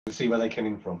see where they came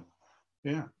in from.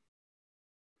 Yeah.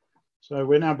 So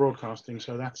we're now broadcasting,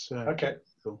 so that's okay.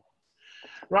 Cool.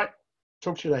 Right.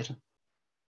 Talk to you later.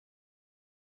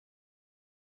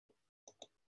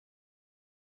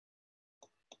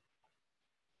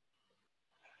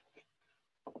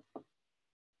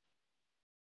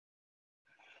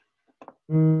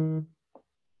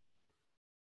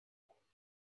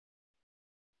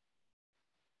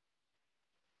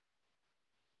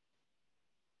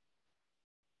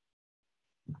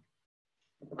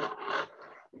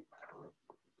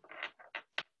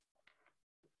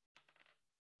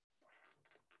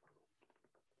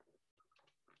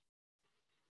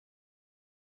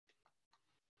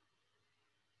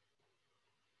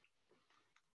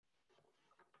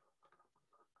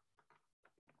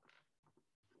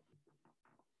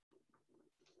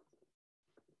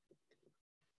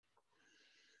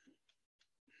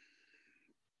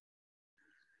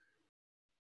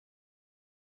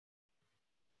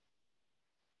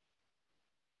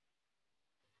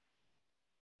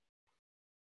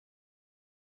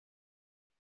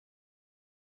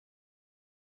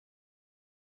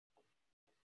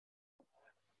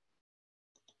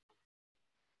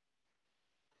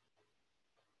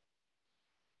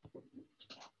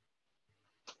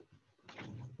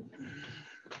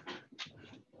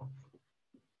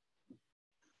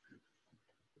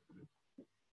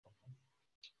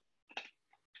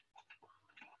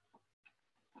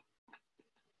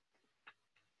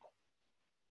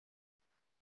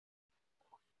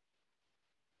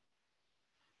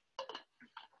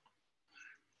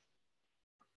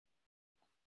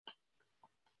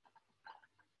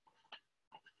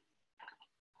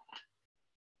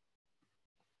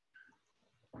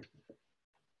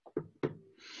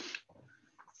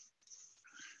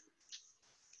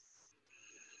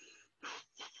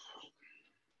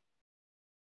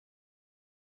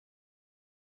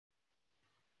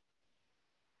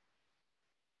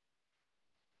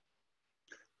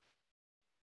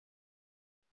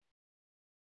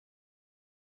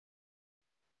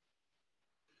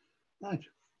 Right.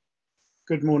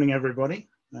 Good morning, everybody.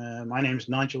 My name is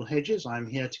Nigel Hedges. I'm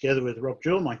here together with Rob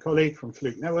Jewell, my colleague from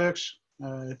Fluke Networks,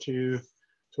 to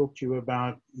talk to you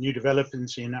about new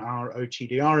developments in our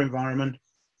OTDR environment,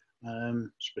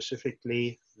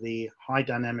 specifically the high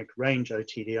dynamic range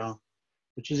OTDR,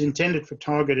 which is intended for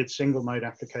targeted single mode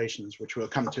applications, which we'll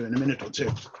come to in a minute or two.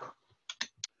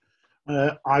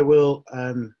 I will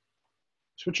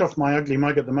switch off my ugly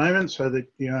mug at the moment so that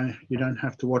you don't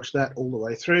have to watch that all the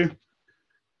way through.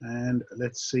 And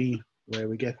let's see where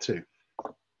we get to.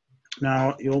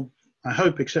 Now, I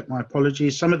hope, accept my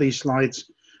apologies, some of these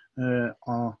slides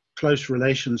are close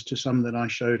relations to some that I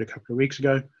showed a couple of weeks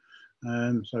ago.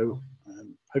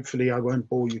 Hopefully I won't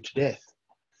bore you to death.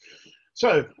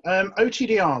 So,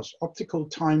 OTDRs, optical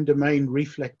time domain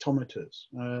reflectometers,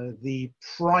 the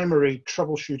primary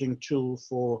troubleshooting tool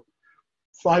for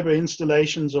fiber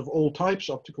installations of all types,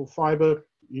 optical fiber,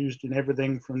 used in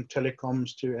everything from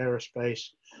telecoms to aerospace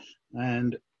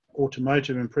and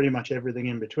automotive and pretty much everything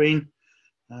in between.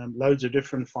 Loads of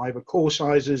different fiber core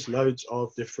sizes, loads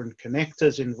of different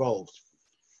connectors involved.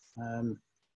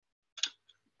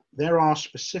 There are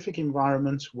specific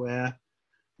environments where,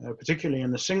 particularly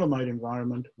in the single mode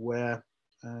environment, where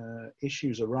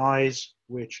issues arise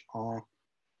which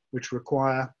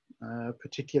require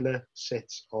particular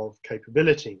sets of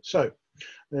capability. So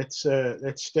let's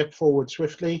step forward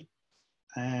swiftly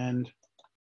and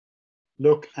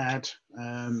look at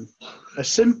a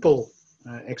simple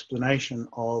explanation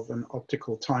of an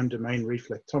optical time domain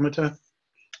reflectometer.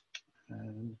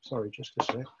 Sorry, just a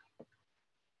sec.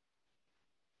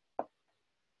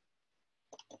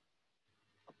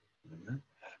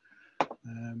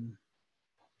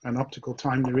 An optical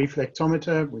time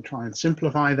reflectometer, we try and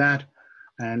simplify that,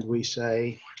 and we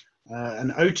say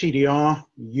an OTDR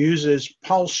uses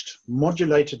pulsed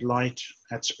modulated light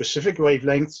at specific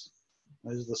wavelengths,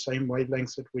 those are the same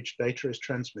wavelengths at which data is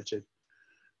transmitted,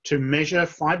 to measure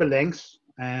fiber length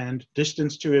and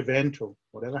distance to event, or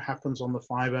whatever happens on the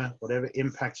fiber, whatever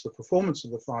impacts the performance of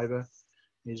the fiber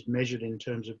is measured in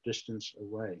terms of distance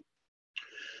away.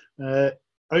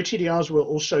 OTDRs will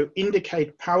also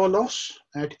indicate power loss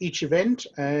at each event,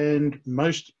 and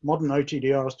most modern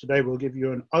OTDRs today will give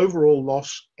you an overall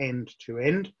loss end to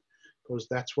end, because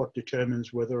that's what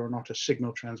determines whether or not a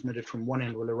signal transmitted from one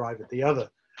end will arrive at the other.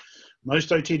 Most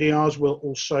OTDRs will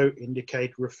also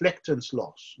indicate reflectance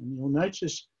loss. And you'll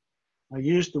notice I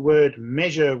used the word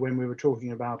measure when we were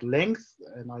talking about length,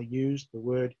 and I used the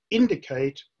word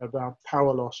indicate about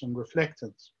power loss and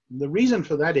reflectance. And the reason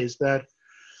for that is that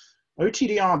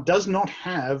OTDR does not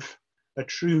have a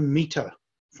true meter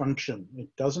function. It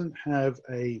doesn't have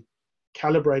a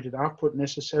calibrated output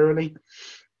necessarily,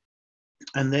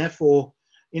 and therefore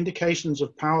indications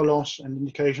of power loss and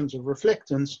indications of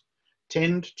reflectance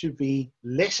tend to be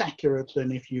less accurate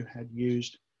than if you had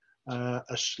used a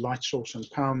light source and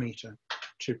power meter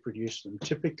to produce them.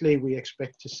 Typically, we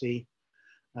expect to see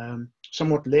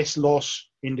somewhat less loss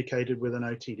indicated with an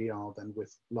OTDR than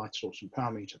with light source and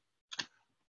power meter.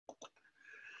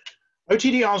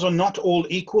 OTDRs are not all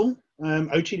equal.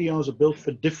 OTDRs are built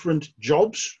for different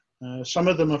jobs. Some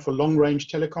of them are for long-range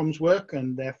telecoms work,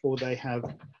 and therefore they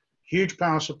have huge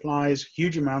power supplies,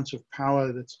 huge amounts of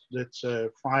power that's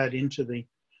fired into the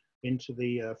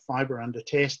fiber under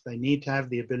test. They need to have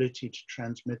the ability to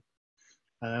transmit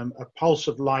a pulse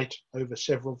of light over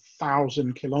several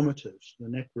thousand kilometers. The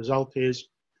net result is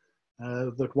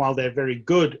that while they're very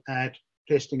good at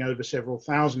testing over several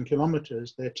thousand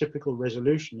kilometers, their typical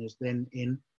resolution is then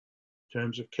in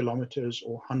terms of kilometers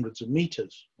or hundreds of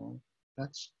meters. Well,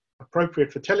 that's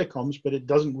appropriate for telecoms, but it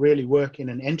doesn't really work in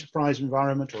an enterprise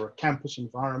environment or a campus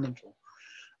environment, or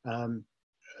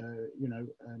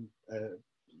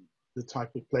the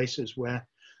type of places where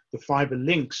the fiber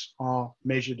links are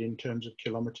measured in terms of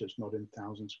kilometers, not in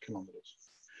thousands of kilometers.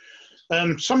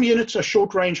 Some units are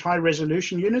short-range,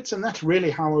 high-resolution units, and that's really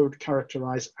how I would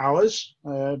characterize ours.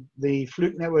 The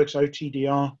Fluke Networks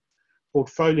OTDR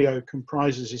portfolio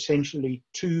comprises essentially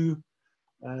two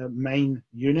main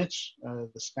units.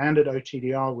 The standard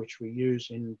OTDR, which we use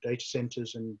in data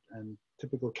centers and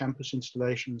typical campus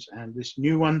installations, and this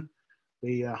new one,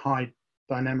 the high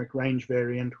dynamic range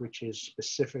variant, which is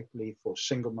specifically for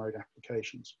single mode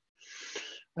applications.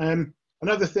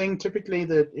 Another thing typically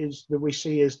that we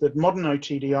see is that modern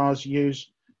OTDRs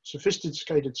use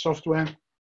sophisticated software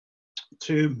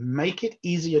to make it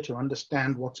easier to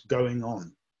understand what's going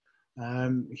on.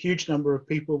 A huge number of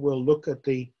people will look at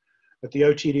the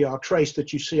OTDR trace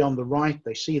that you see on the right.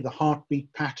 They see the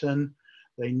heartbeat pattern,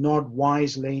 they nod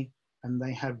wisely, and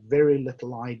they have very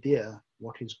little idea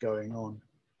what is going on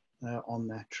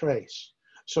that trace.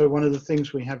 So one of the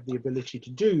things we have the ability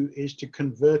to do is to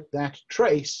convert that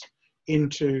trace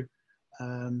into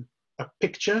a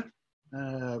picture.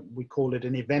 We call it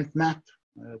an event map.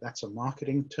 That's a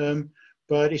marketing term,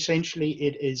 but essentially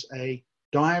it is a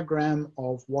diagram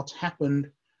of what's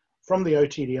happened from the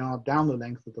OTDR down the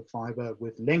length of the fiber,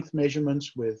 with length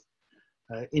measurements, with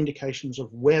indications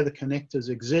of where the connectors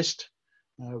exist,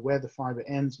 where the fiber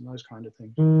ends, and those kind of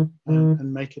things,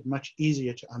 and make it much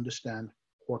easier to understand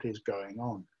what is going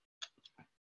on.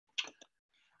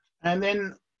 And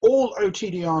then all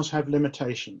OTDRs have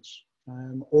limitations.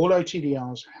 All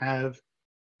OTDRs have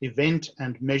event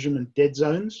and measurement dead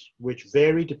zones, which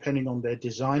vary depending on their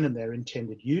design and their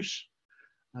intended use.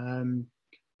 An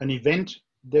event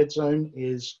dead zone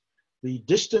is the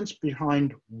distance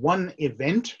behind one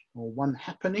event or one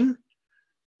happening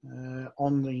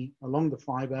along the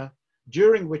fiber,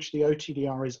 during which the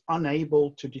OTDR is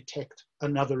unable to detect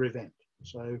another event.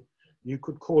 So you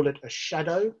could call it a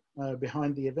shadow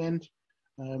behind the event.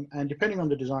 And depending on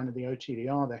the design of the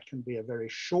OTDR, that can be a very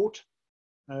short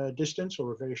distance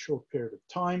or a very short period of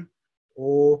time,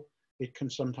 or it can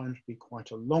sometimes be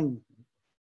quite a long.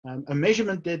 A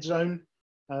measurement dead zone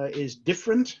is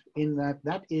different in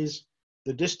that is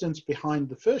the distance behind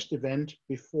the first event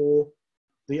before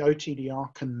the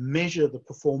OTDR can measure the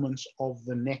performance of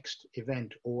the next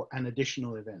event or an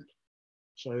additional event.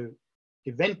 So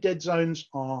event dead zones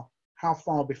are how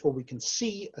far before we can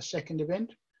see a second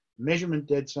event. Measurement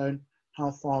dead zone,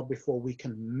 how far before we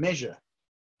can measure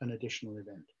an additional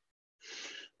event.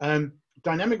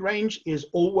 Dynamic range is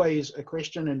always a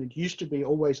question, and it used to be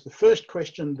always the first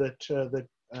question that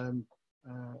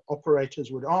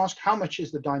operators would ask: how much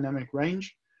is the dynamic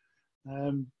range?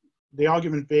 The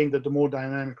argument being that the more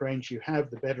dynamic range you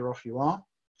have, the better off you are,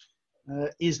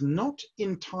 is not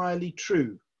entirely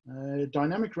true.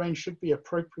 Dynamic range should be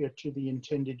appropriate to the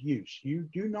intended use. You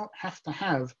do not have to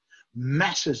have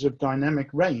masses of dynamic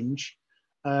range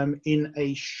in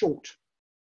a short,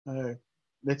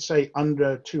 let's say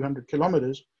under 200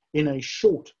 kilometers, in a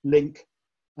short link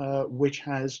which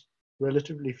has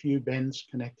relatively few bends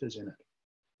connectors in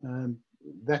it.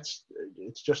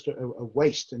 It's just a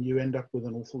waste, and you end up with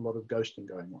an awful lot of ghosting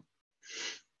going on.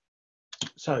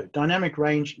 So dynamic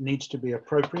range needs to be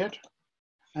appropriate,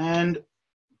 and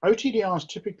OTDRs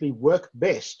typically work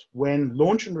best when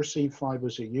launch and receive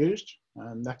fibers are used.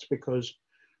 That's because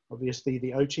obviously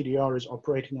the OTDR is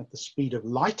operating at the speed of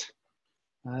light,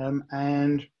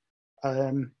 and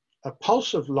a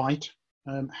pulse of light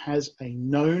has a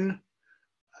known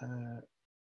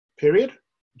period.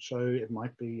 So it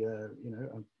might be a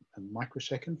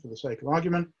microsecond for the sake of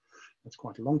argument. that's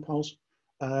quite a long pulse.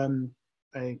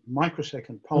 A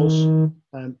microsecond pulse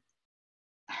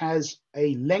has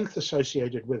a length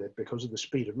associated with it because of the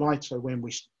speed of light. So when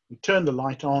we turn the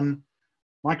light on,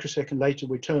 microsecond later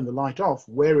we turn the light off.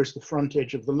 Where is the front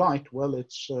edge of the light? Well,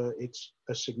 it's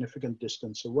a significant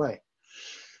distance away.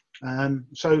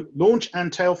 So launch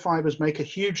and tail fibers make a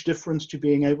huge difference to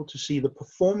being able to see the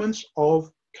performance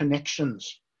of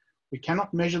connections. We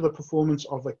cannot measure the performance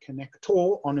of a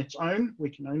connector on its own. We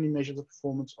can only measure the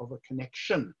performance of a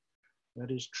connection.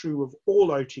 That is true of all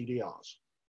OTDRs.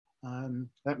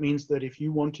 That means that if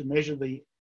you want to measure the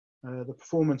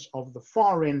performance of the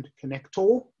far end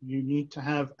connector, you need to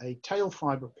have a tail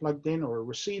fiber plugged in or a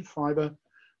receive fiber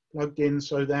plugged in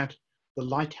so that the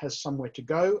light has somewhere to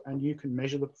go and you can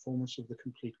measure the performance of the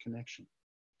complete connection.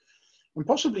 And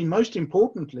possibly most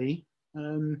importantly,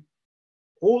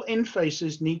 all end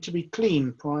faces need to be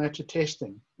clean prior to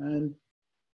testing. And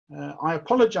I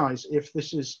apologize if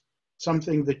this is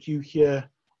something that you hear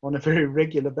on a very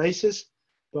regular basis,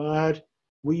 but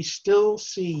we still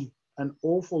see an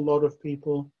awful lot of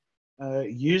people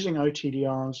using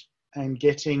OTDRs and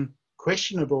getting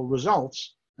questionable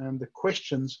results, and the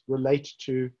questions relate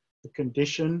to the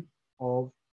condition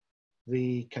of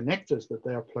the connectors that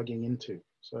they are plugging into.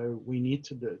 So we need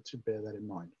to bear that in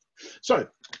mind. So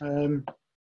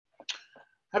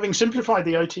having simplified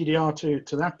the OTDR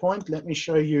to that point, let me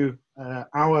show you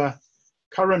our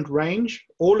current range.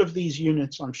 All of these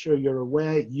units, I'm sure you're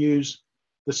aware, use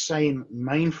the same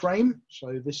mainframe.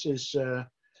 So this is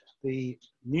the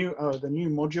new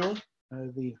module.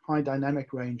 The high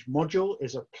dynamic range module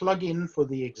is a plug-in for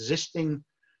the existing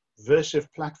Versiv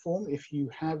platform. If you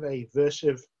have a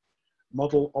Versiv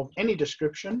model of any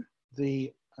description,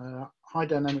 the high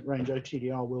dynamic range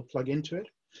OTDR will plug into it.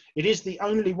 It is the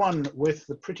only one with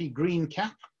the pretty green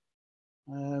cap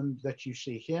that you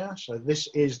see here. So this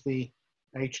is the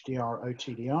HDR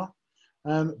OTDR,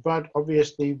 but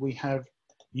obviously we have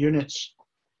units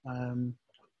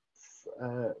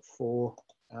for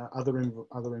other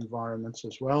environments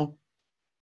as well.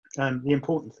 And the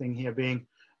important thing here being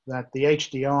that the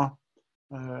HDR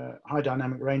high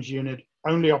dynamic range unit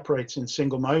only operates in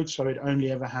single mode, so it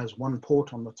only ever has one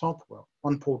port on the top, well,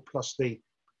 one port plus the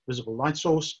visible light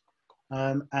source,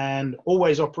 and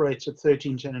always operates at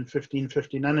 1310 and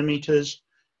 1550 nanometers,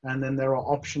 and then there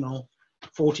are optional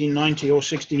 1490 or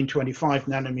 1625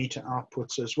 nanometer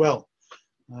outputs as well.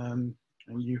 And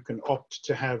you can opt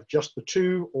to have just the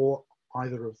two or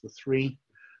either of the three,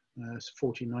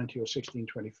 1490 or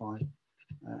 1625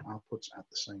 outputs at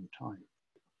the same time.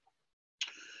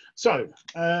 So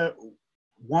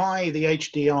why the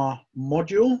HDR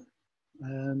module?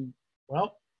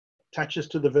 Well, attaches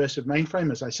to the Versiv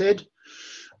mainframe, as I said.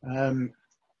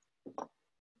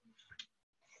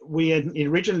 We had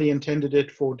originally intended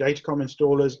it for datacom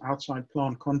installers, outside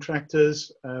plant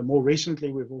contractors. More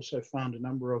recently, we've also found a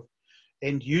number of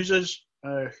end users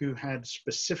who had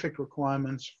specific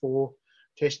requirements for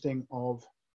testing of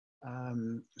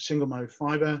single mode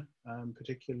fiber,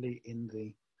 particularly in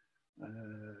the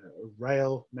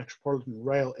metropolitan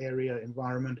rail area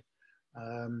environment.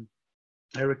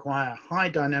 They require high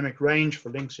dynamic range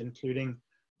for links, including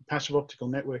passive optical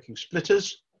networking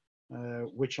splitters,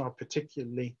 which are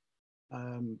particularly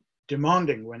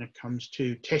demanding when it comes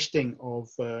to testing of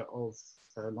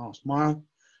last mile,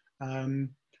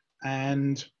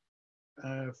 and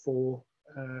for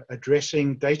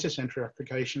addressing data center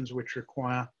applications which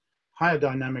require higher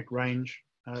dynamic range,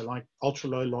 like ultra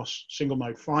low loss single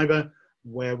mode fiber,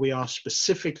 where we are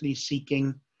specifically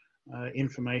seeking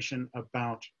information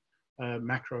about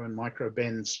macro and micro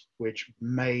bends, which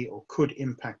may or could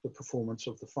impact the performance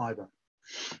of the fiber.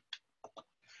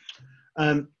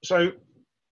 So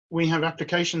we have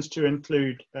applications to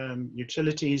include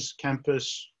utilities,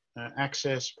 campus,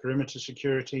 access, perimeter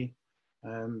security,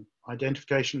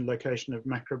 identification and location of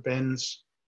macro bends,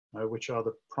 which are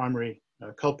the primary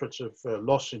culprits of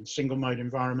loss in single mode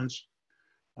environments,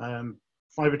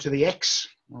 fiber to the X,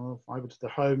 or fiber to the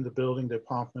home, the building, the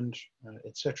apartment,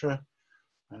 etc.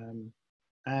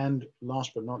 And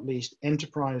last but not least,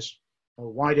 enterprise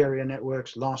wide area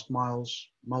networks, last miles,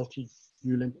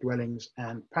 multi-unit dwellings,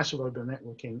 and passive open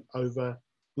networking over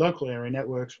local area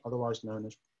networks, otherwise known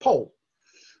as POL.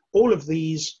 All of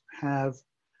these have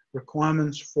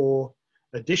requirements for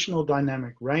additional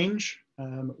dynamic range.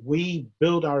 We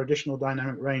build our additional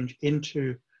dynamic range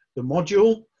into the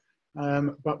module,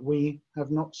 but we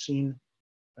have not seen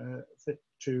fit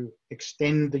to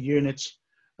extend the unit's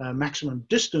maximum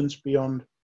distance beyond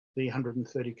the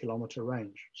 130 kilometer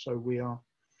range. So we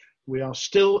are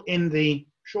still in the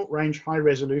short range, high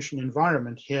resolution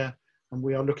environment here, and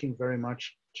we are looking very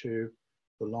much to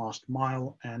the last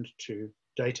mile and to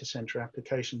data center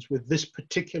applications with this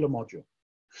particular module.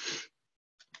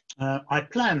 I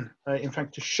plan, in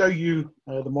fact, to show you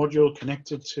the module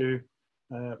connected to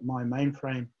my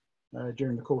mainframe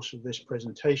during the course of this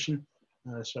presentation.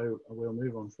 So we'll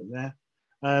move on from there.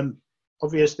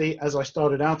 Obviously, as I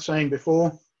started out saying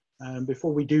before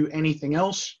we do anything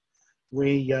else,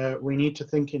 we need to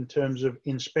think in terms of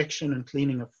inspection and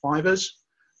cleaning of fibers.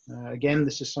 Again,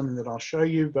 this is something that I'll show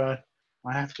you, but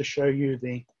I have to show you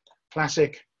the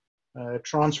classic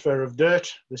transfer of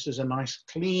dirt. This is a nice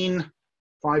clean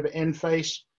fiber end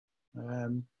face,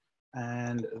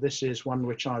 and this is one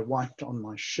which I wiped on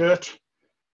my shirt,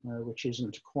 which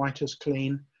isn't quite as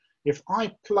clean. If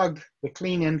I plug the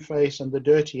clean end face and the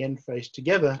dirty end face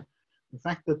together, the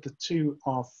fact that the two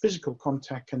are physical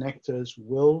contact connectors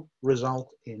will result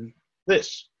in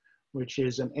this, which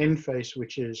is an end face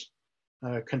which is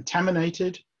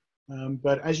contaminated.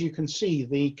 But as you can see,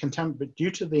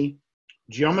 due to the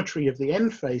geometry of the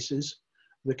end faces,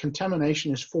 the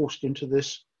contamination is forced into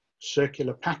this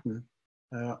circular pattern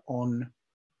on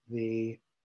the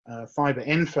fiber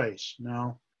end face.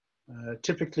 Now,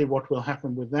 typically what will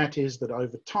happen with that is that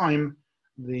over time,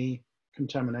 the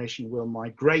contamination will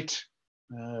migrate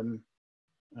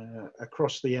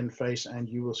across the end face and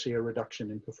you will see a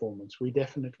reduction in performance. We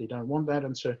definitely don't want that,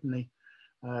 and certainly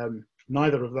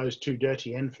neither of those two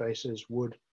dirty end faces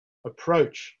would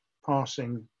approach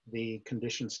passing the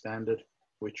condition standard,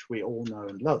 which we all know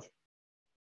and love,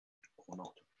 or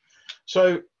not.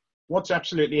 So what's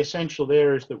absolutely essential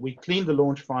there is that we clean the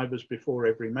launch fibers before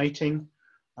every mating.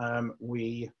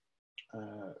 We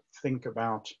think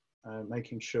about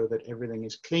making sure that everything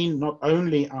is clean, not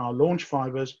only our launch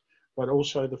fibers, but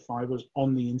also the fibers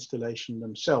on the installation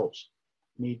themselves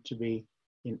need to be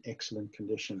in excellent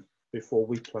condition before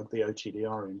we plug the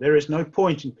OTDR in. There is no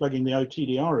point in plugging the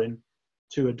OTDR in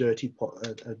to a dirty port.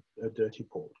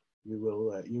 You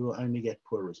will only get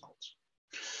poor results.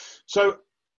 So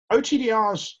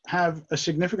OTDRs have a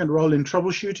significant role in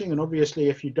troubleshooting, and obviously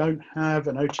if you don't have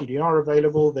an OTDR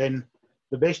available, then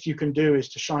the best you can do is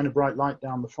to shine a bright light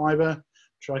down the fiber,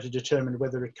 try to determine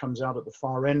whether it comes out at the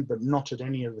far end, but not at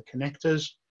any of the connectors.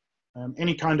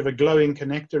 Any kind of a glowing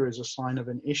connector is a sign of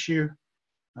an issue.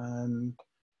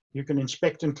 You can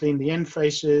inspect and clean the end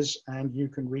faces, and you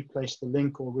can replace the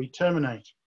link or re-terminate.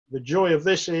 The joy of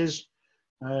this is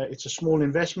it's a small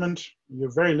investment,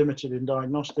 you're very limited in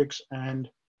diagnostics, and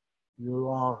you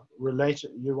are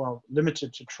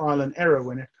limited to trial and error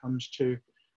when it comes to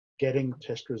getting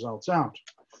test results out.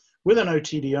 With an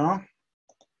OTDR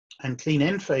and clean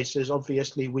end faces,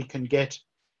 obviously we can get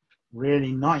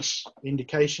really nice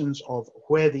indications of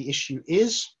where the issue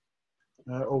is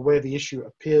or where the issue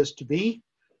appears to be,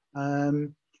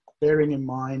 bearing in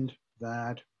mind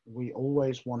that we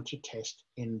always want to test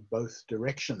in both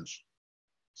directions.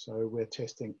 So we're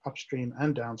testing upstream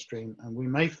and downstream, and we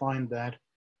may find that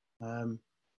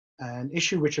an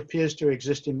issue which appears to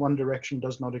exist in one direction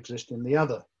does not exist in the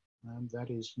other. That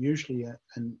is usually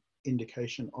an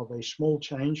indication of a small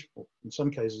change, or in some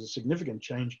cases a significant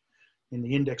change, in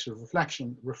the index of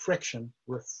refraction,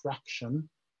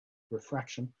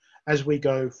 as we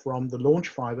go from the launch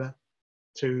fiber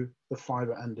to the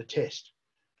fiber under test.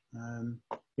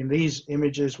 In these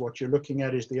images, what you're looking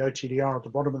at is the OTDR at the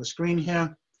bottom of the screen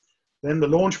here. Then the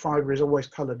launch fiber is always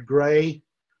colored gray.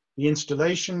 The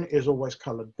installation is always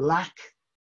colored black.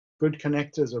 Good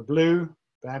connectors are blue,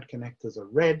 bad connectors are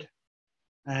red.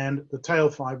 And the tail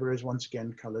fiber is once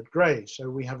again colored gray. So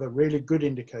we have a really good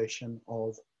indication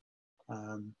of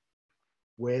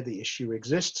where the issue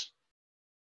exists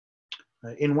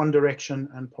in one direction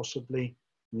and possibly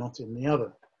not in the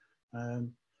other.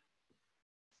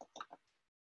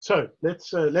 So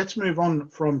let's move on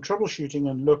from troubleshooting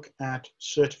and look at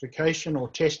certification or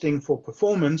testing for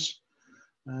performance.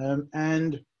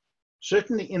 And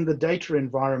certainly in the data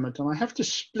environment, and I have to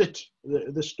split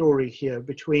the story here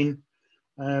between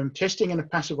testing in a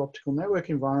passive optical network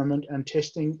environment and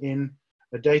testing in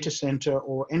a data center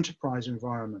or enterprise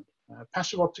environment.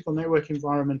 Passive optical network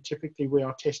environment, typically we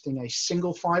are testing a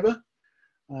single fiber.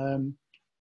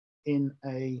 In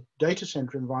a data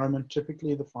center environment,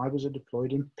 typically the fibers are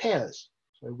deployed in pairs.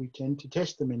 So we tend to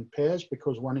test them in pairs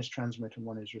because one is transmit and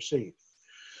one is receive.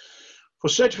 For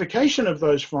certification of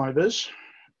those fibers,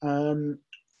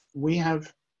 we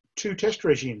have two test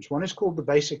regimes. One is called the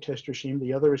basic test regime,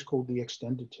 the other is called the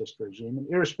extended test regime. And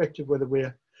irrespective whether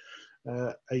we're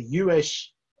a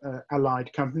US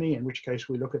allied company, in which case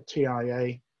we look at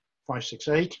TIA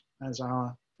 568 as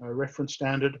our reference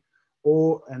standard,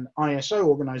 or an ISO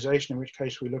organization, in which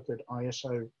case we look at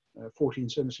ISO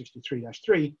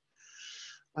 14763-3,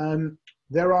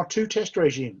 There are two test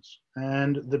regimes,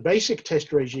 and the basic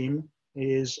test regime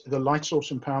is the light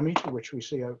source and power meter, which we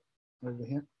see over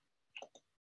here,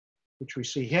 which we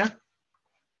see here.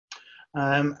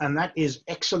 And that is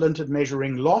excellent at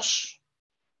measuring loss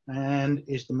and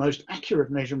is the most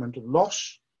accurate measurement of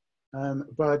loss,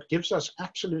 but gives us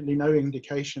absolutely no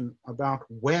indication about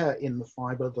where in the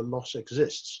fiber the loss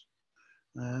exists.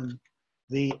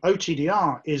 The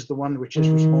OTDR is the one which is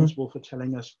responsible for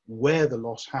telling us where the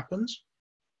loss happens,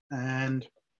 and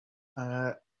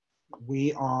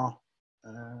we are,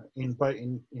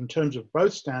 in terms of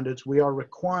both standards, we are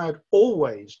required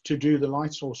always to do the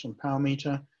light source and power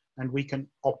meter, and we can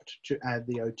opt to add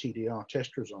the OTDR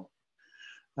test result.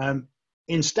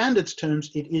 In standards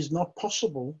terms, it is not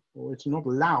possible, or it's not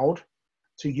allowed,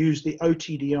 to use the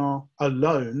OTDR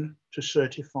alone to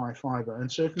certify fiber.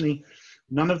 And certainly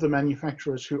none of the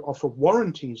manufacturers who offer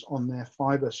warranties on their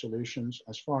fiber solutions,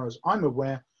 as far as I'm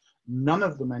aware, none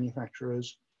of the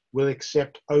manufacturers will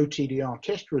accept OTDR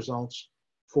test results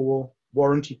for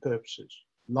warranty purposes.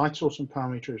 Light source and power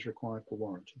meter is required for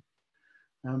warranty.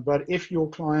 But if your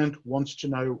client wants to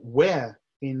know where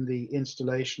in the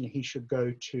installation he should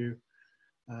go to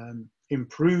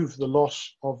improve the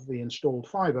loss of the installed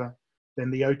fiber, then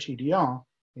the OTDR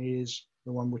is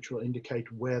the one which will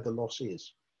indicate where the loss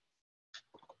is.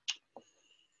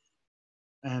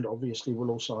 And obviously will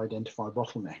also identify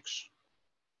bottlenecks.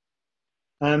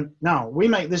 Now, we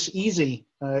make this easy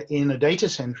in a data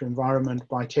center environment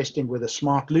by testing with a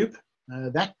smart loop.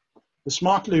 The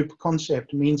smart loop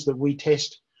concept means that we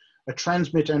test a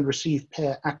transmit and receive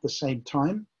pair at the same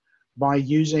time by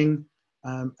using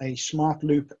a smart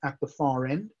loop at the far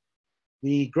end.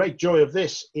 The great joy of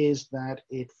this is that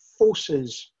it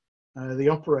forces the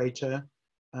operator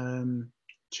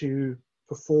to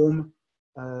perform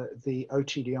the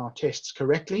OTDR tests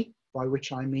correctly, by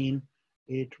which I mean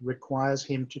it requires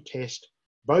him to test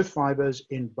both fibers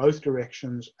in both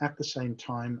directions at the same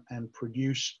time and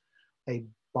produce a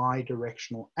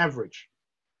bidirectional average.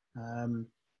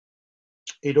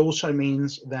 It also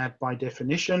means that by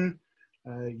definition,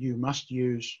 you must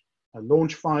use a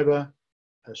launch fiber,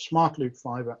 a smart loop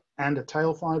fiber, and a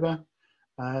tail fiber,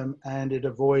 and it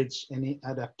avoids any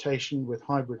adaptation with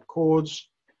hybrid cords,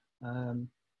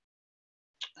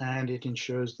 and it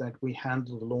ensures that we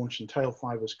handle the launch and tail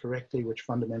fibers correctly, which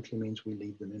fundamentally means we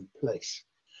leave them in place.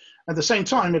 At the same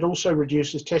time, it also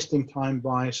reduces testing time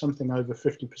by something over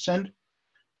 50%.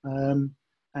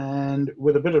 And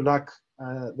with a bit of luck,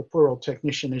 the poor old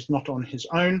technician is not on his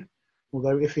own,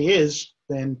 although if he is,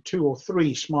 then 2 or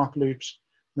 3 smart loops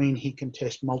mean he can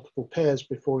test multiple pairs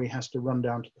before he has to run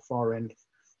down to the far end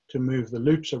to move the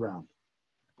loops around.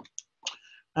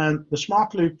 And the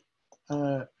smart loop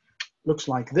looks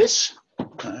like this,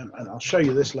 and I'll show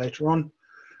you this later on.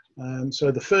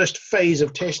 So the first phase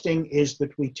of testing is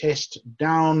that we test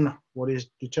down what is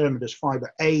determined as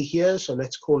fiber A here, so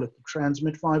let's call it the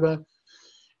transmit fiber,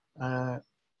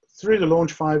 through the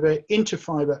launch fiber into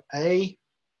fiber A,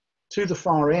 to the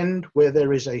far end where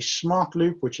there is a smart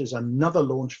loop, which is another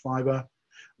launch fiber,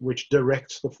 which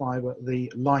directs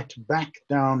the light back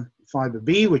down fiber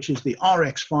B, which is the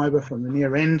RX fiber from the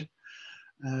near end,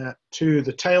 to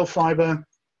the tail fiber,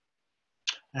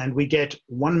 and we get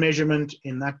one measurement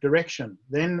in that direction.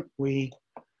 Then we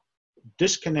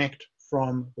disconnect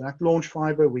from that launch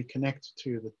fiber, we connect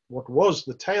to what was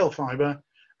the tail fiber,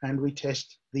 and we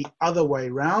test the other way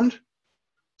round.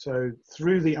 So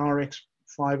through the RX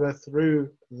fiber, through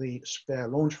the spare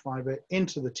launch fiber,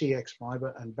 into the TX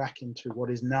fiber, and back into what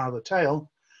is now the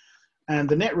tail. And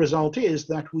the net result is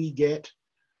that we get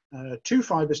 2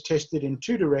 fibers tested in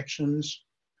 2 directions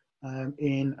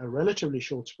in a relatively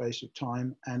short space of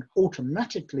time, and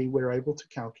automatically we're able to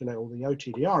calculate, or the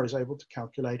OTDR is able to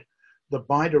calculate, the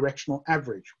bidirectional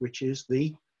average, which is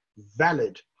the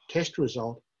valid test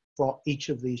result for each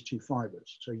of these 2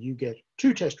 fibers. So you get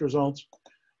 2 test results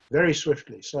very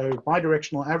swiftly. So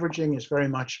bidirectional averaging is very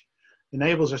much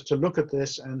enables us to look at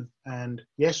this, and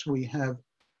yes, we have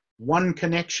one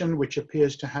connection which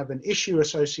appears to have an issue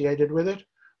associated with it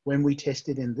when we test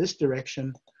it in this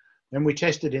direction. Then we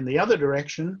test it in the other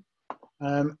direction,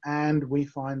 and we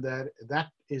find that that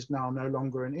is now no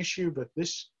longer an issue, but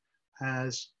this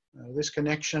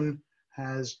connection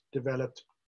has developed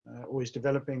or is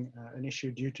developing an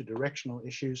issue due to directional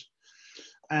issues.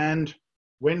 And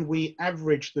when we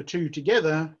average the 2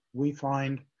 together, we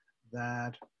find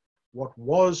that what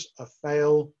was a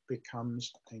fail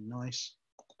becomes a nice,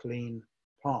 clean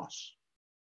pass.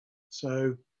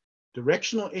 So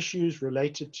directional issues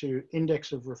related to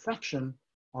index of refraction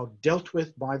are dealt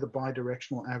with by the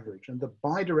bidirectional average. And the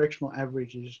bidirectional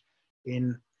average is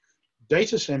in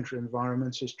data center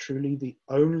environments is truly the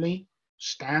only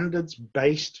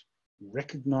standards-based,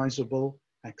 recognizable,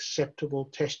 acceptable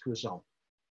test result.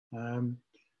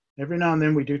 Every now and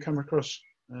then we do come across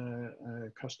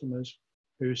customers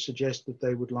who suggest that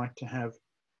they would like to have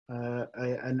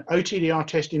an OTDR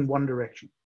test in one direction.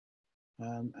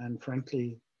 And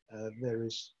frankly, there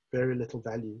is very little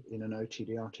value in an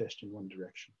OTDR test in one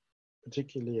direction,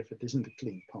 particularly if it isn't a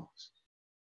clean pass.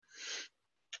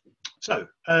 So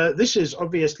this is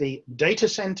obviously data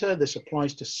center. This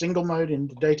applies to single mode in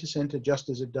the data center just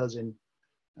as it does in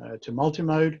to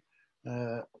multi-mode.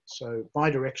 So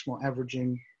bidirectional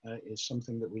averaging is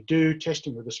something that we do.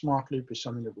 Testing with a smart loop is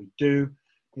something that we do.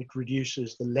 It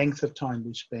reduces the length of time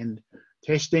we spend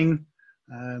testing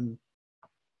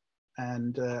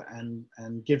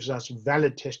and gives us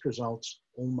valid test results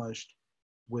almost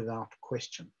without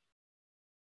question.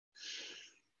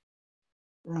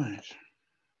 Right.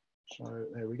 So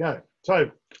there we go.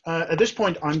 So at this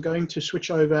point, I'm going to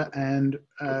switch over and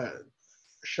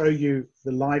show you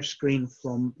the live screen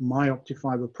from my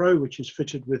OptiFiber Pro, which is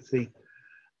fitted with the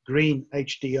green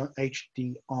HDR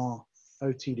OTDR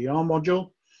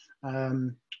module.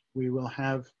 We will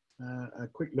have a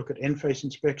quick look at end-face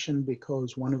inspection,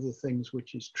 because one of the things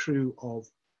which is true of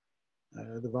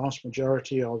the vast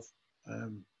majority of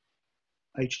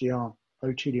HDR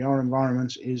OTDR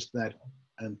environments is that,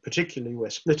 and particularly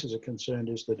where splitters are concerned,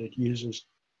 is that it uses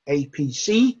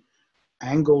APC,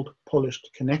 angled polished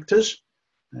connectors,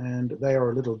 and they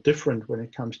are a little different when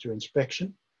it comes to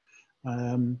inspection.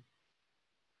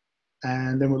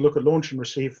 And then we'll look at launch and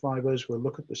receive fibers. We'll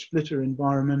look at the splitter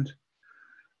environment.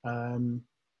 We'll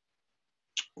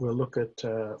look at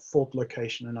fault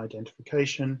location and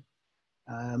identification.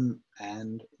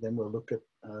 And then we'll look at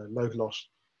load loss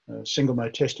single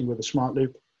mode testing with a smart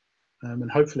loop.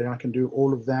 And hopefully I can do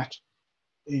all of that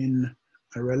in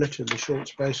a relatively short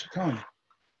space of time.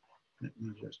 Let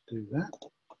me just do that.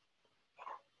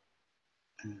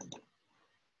 And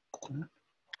that.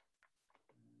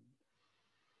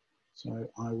 So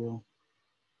I will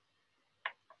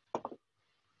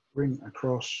bring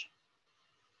across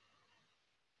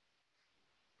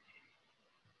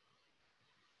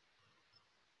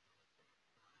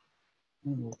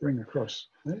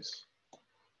this.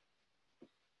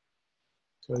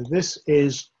 So this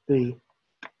is the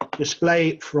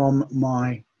display from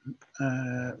my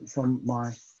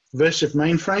Versiv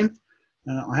mainframe.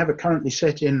 I have it currently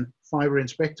set in fiber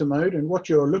inspector mode, and what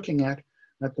you're looking at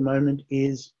the moment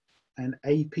is an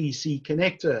APC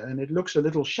connector, and it looks a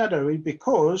little shadowy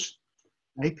because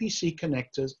APC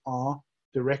connectors are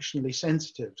directionally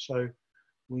sensitive. So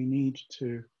we need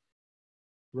to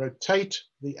rotate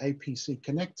the APC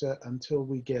connector until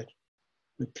we get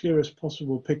the clearest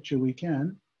possible picture we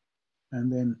can,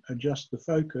 and then adjust the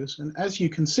focus. And as you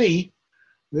can see,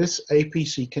 this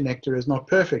APC connector is not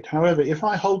perfect. However, if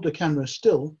I hold the camera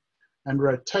still and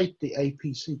rotate the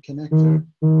APC connector,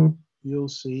 you'll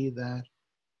see that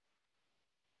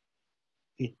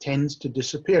it tends to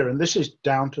disappear. And this is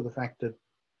down to the fact that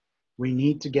we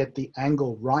need to get the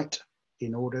angle right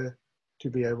in order to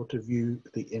be able to view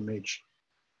the image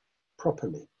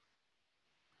properly.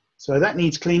 So that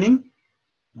needs cleaning.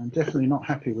 I'm definitely not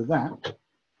happy with that.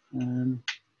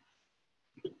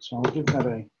 So I'll give that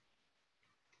a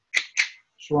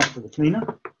swipe with the cleaner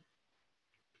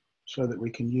so that we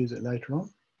can use it later on.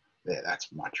 There,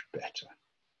 that's much better,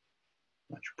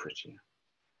 much prettier.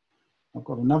 I've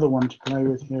got another one to play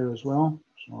with here as well,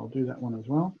 so I'll do that one as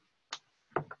well.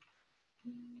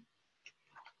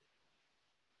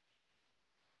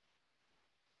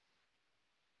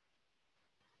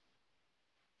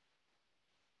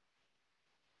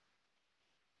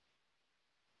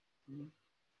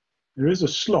 There is a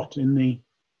slot in the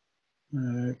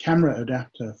camera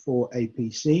adapter for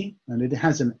APC, and it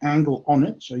has an angle on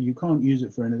it, so you can't use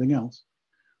it for anything else,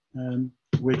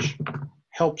 which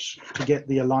helps to get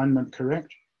the alignment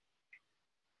correct.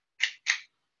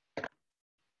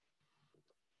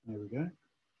 There we go.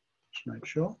 Just make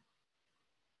sure.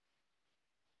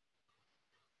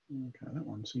 Okay, that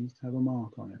one seems to have a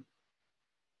mark on it.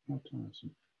 How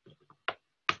tiresome.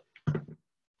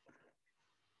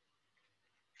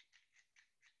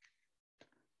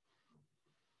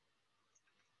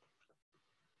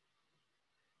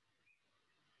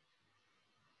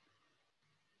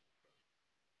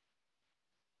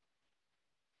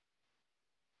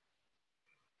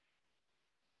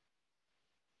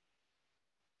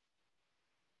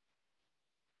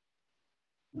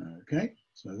 Okay,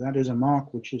 so that is a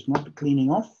mark which is not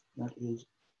cleaning off. That is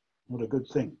not a good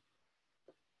thing.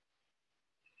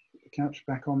 Put the couch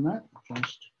back on that,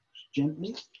 just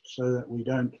gently, so that we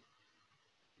don't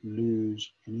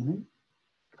lose anything.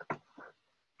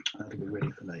 That'll be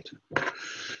ready for later.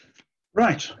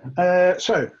 Right,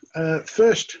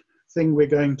 first thing we're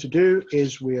going to do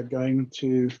is we are going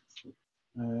to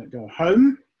go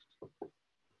home,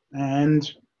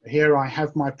 and here I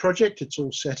have my project. It's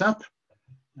all set up,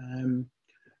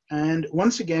 and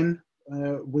once again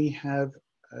we have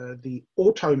the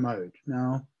auto mode.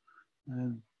 Now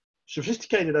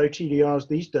sophisticated OTDRs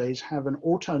these days have an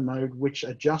auto mode which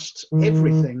adjusts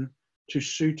everything to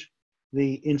suit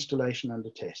the installation under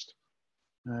test.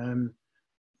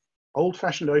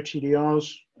 Old-fashioned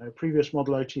OTDRs, previous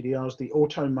model OTDRs, the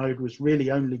auto mode was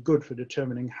really only good for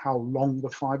determining how long the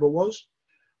fiber was.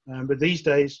 But these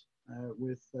days,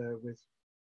 with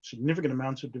significant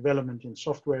amounts of development in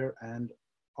software and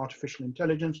artificial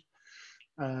intelligence,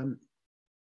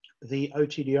 the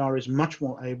OTDR is much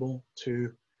more able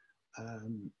to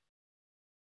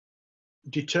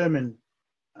determine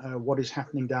what is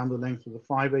happening down the length of the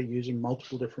fiber using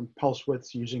multiple different pulse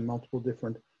widths, using multiple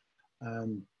different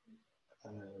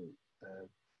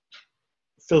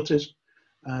filters.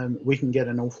 We can get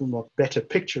an awful lot better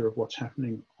picture of what's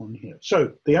happening on here.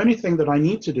 So the only thing that I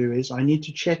need to do is I need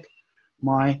to check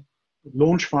my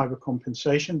launch fiber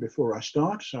compensation before I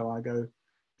start. So I go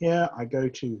here, I go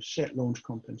to set launch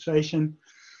compensation,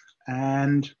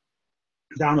 and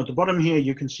down at the bottom here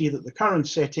you can see that the current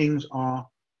settings are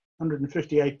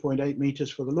 158.8 meters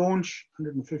for the launch,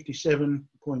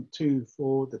 157.2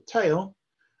 for the tail,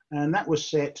 and that was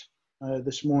set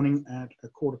this morning at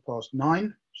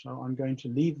 9:15. So I'm going to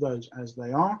leave those as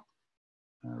they are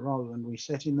rather than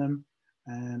resetting them,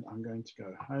 and I'm going to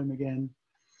go home again,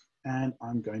 and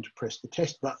I'm going to press the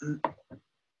test button.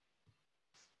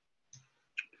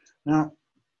 Now,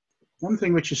 one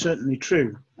thing which is certainly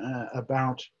true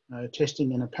about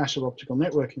testing in a passive optical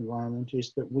network environment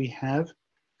is that we have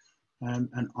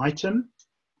an item.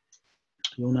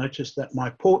 You'll notice that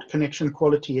my port connection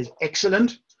quality is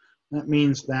excellent. That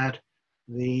means that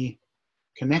the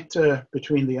connector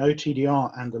between the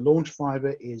OTDR and the launch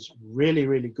fiber is really,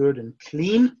 really good and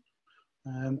clean.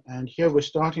 And here we're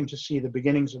starting to see the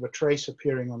beginnings of a trace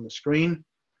appearing on the screen.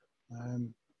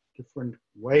 Different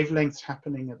wavelengths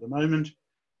happening at the moment.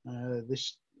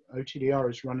 This OTDR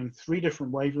is running 3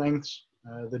 different wavelengths,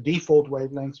 the default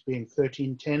wavelengths being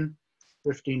 1310,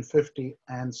 1550,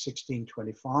 and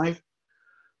 1625.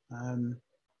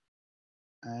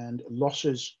 And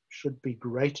losses should be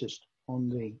greatest on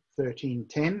the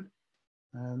 1310.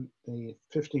 The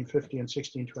 1550 and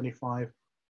 1625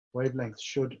 wavelengths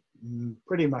should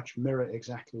pretty much mirror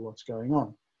exactly what's going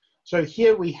on. So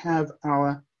here we have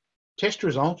our test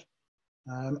result,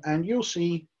 and you'll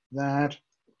see that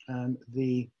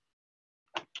the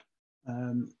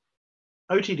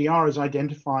OTDR has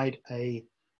identified a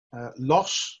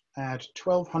loss at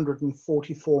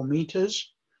 1244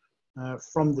 meters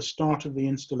from the start of the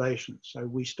installation. So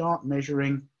we start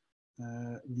measuring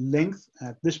length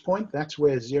at this point. That's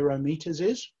where 0 meters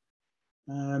is.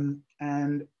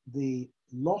 And the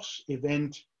loss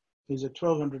event is at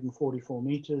 1244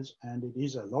 meters, and it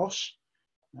is a loss.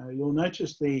 You'll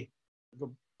notice the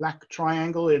black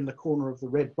triangle in the corner of the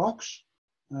red box.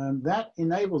 That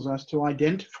enables us to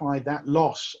identify that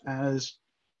loss as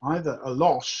either a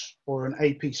loss or an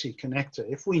APC connector.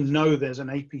 If we know there's an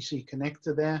APC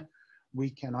connector there, we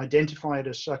can identify it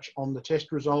as such on the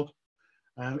test result.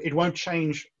 It won't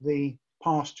change the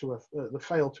pass to the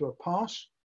fail to a pass,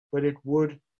 but it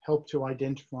would help to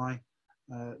identify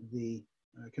the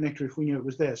connector if we knew it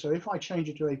was there. So if I change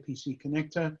it to APC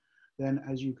connector, then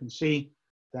as you can see,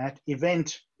 that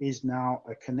event is now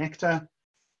a connector.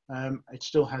 It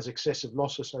still has excessive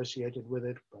loss associated with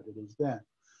it, but it is there.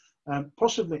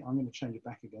 Possibly, I'm going to change it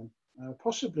back again.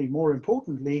 Possibly more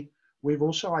importantly, we've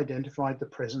also identified the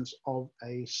presence of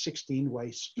a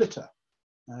 16-way splitter.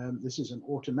 This is an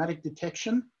automatic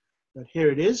detection, but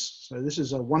here it is. So this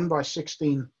is a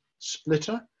 1/16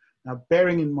 splitter. Now,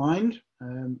 bearing in mind,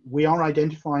 we are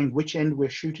identifying which end we're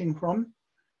shooting from,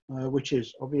 which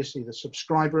is obviously the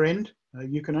subscriber end.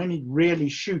 You can only really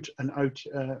shoot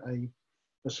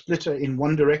a splitter in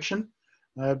one direction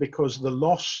because the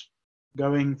loss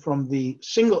going from the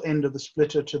single end of the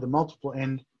splitter to the multiple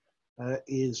end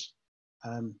is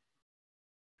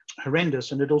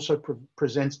horrendous, and it also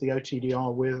presents the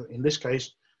OTDR with, in this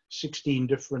case, 16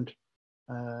 different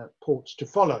ports to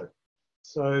follow.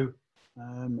 So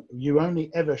you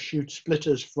only ever shoot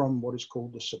splitters from what is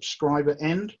called the subscriber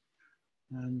end.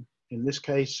 In this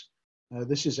case,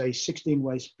 this is a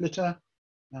 16-way splitter,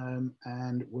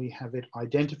 and we have it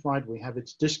identified. We have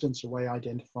its distance away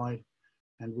identified,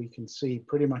 and we can see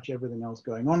pretty much everything else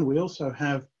going on. We also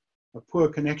have a poor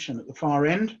connection at the far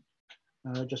end,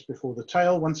 just before the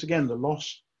tail. Once again, the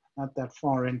loss at that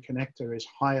far end connector is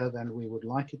higher than we would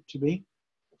like it to be.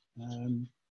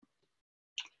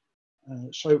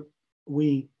 So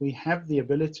we have the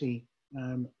ability,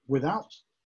 without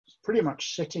pretty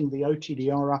much setting the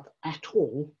OTDR up at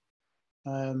all,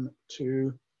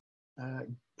 to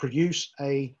produce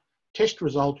a test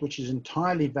result which is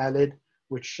entirely valid,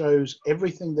 which shows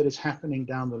everything that is happening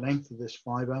down the length of this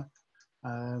fiber,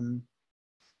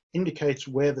 indicates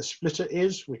where the splitter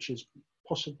is, which is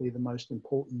possibly the most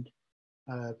important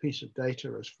piece of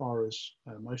data as far as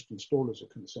most installers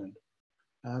are concerned.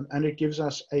 And it gives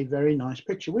us a very nice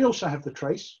picture. We also have the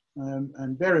trace,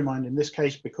 and bear in mind in this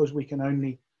case, because we can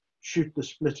only shoot the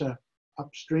splitter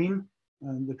upstream,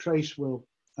 the trace will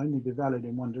only be valid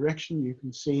in one direction. You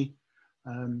can see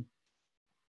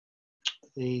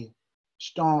the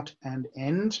start and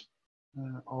end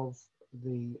of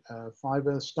the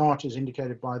fiber. Start is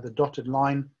indicated by the dotted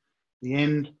line, the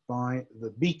end by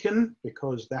the beacon,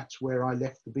 because that's where I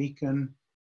left the beacon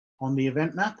on the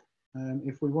event map.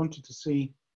 If we wanted to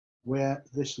see where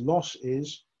this loss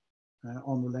is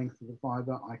on the length of the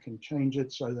fiber, I can change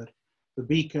it so that the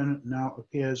beacon now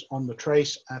appears on the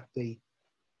trace at the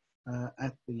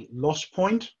loss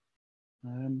point.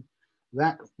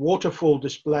 That waterfall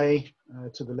display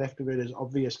to the left of it is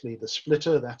obviously the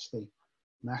splitter. That's the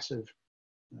massive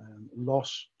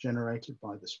loss generated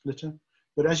by the splitter.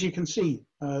 But as you can see,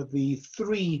 the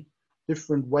three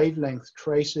different wavelength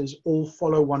traces all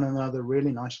follow one another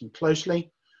really nice and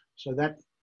closely. So that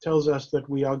tells us that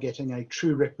we are getting a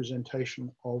true representation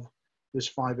of this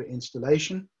fiber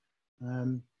installation.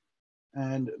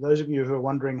 And those of you who are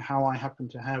wondering how I happen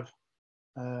to have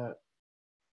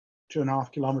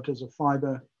 2.5 kilometers of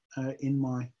fiber in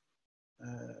my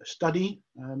study,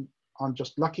 I'm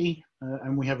just lucky,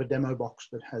 and we have a demo box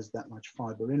that has that much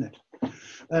fiber in it.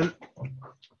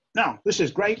 Now, this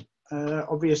is great.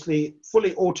 Obviously,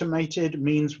 fully automated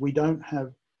means we don't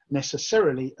have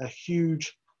necessarily a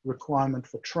huge requirement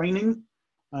for training.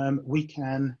 We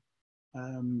can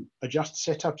adjust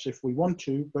setups if we want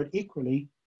to, but equally,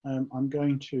 I'm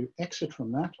going to exit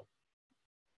from that.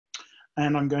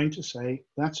 And I'm going to say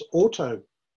that's auto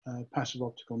passive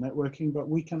optical networking, but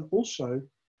we can also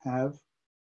have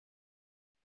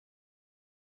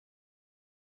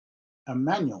a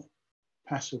manual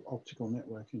passive optical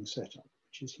networking setup,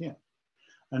 which is here.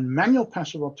 And manual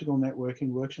passive optical networking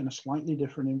works in a slightly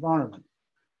different environment,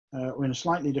 or in a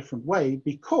slightly different way,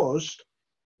 because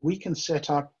we can set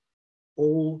up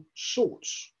all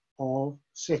sorts of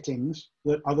settings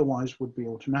that otherwise would be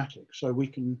automatic. So we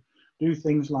can do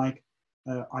things like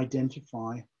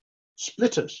identify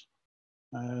splitters.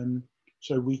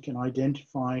 So we can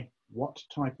identify what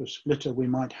type of splitter we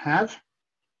might have.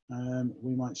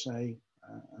 We might say,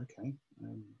 okay,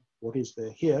 what is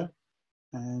there here?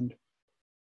 And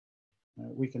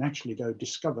we can actually go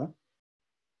discover.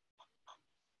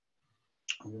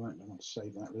 We won't want to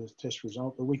save that as a test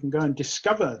result, but we can go and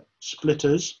discover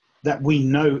splitters that we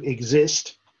know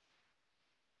exist.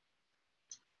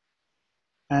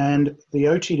 And the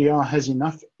OTDR has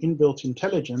enough inbuilt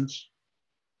intelligence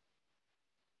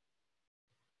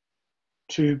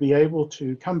to be able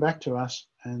to come back to us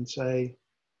and say,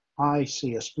 I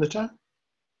see a splitter,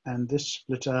 and this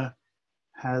splitter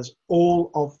has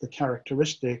all of the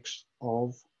characteristics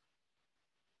of,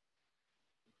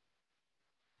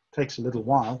 takes a little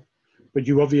while, but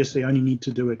you obviously only need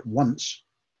to do it once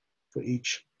for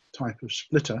each type of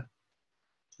splitter.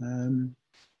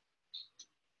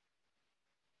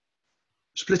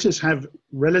 Splitters have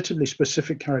relatively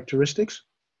specific characteristics.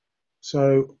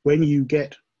 So when you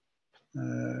get,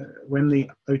 when the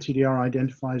OTDR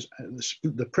identifies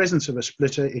the presence of a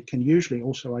splitter, it can usually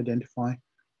also identify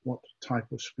what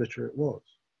type of splitter it was.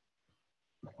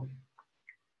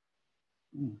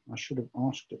 I should have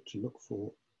asked it to look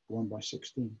for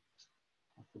 1/16.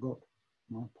 I forgot.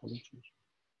 My apologies.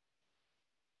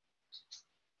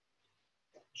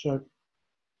 So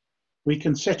we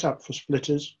can set up for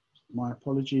splitters. My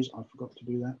apologies, I forgot to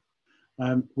do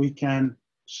that. We can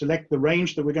select the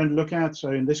range that we're going to look at.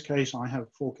 So in this case, I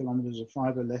have 4 kilometers of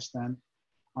fiber less than.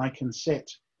 I can set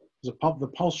the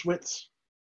pulse widths.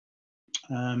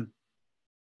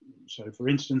 So for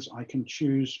instance, I can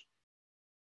choose,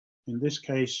 in this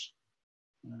case,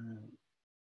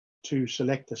 to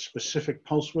select a specific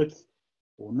pulse width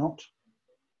or not.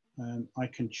 I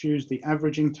can choose the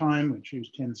averaging time. We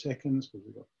choose 10 seconds because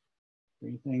we've got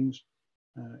 3 things.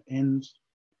 Ends,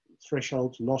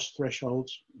 thresholds, loss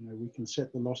thresholds. You know, we can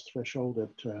set the loss threshold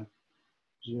at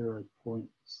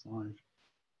 0.5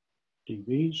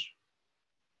 dBs.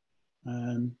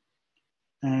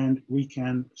 and we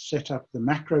can set up the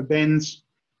macro bends.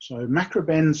 So macro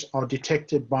bends are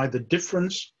detected by the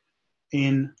difference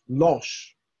in loss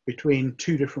between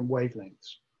two different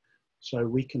wavelengths. So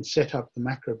we can set up the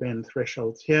macro bend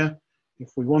thresholds here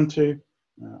if we want to.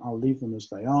 I'll leave them as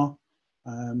they are.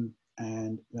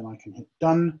 And then I can hit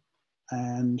done,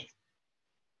 and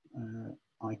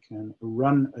I can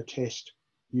run a test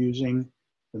using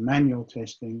the manual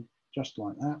testing just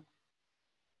like that.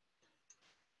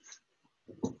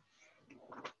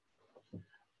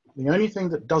 The only thing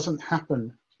that doesn't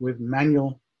happen with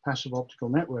manual passive optical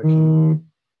networking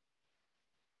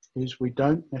is we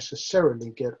don't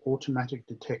necessarily get automatic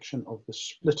detection of the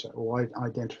splitter or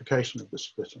identification of the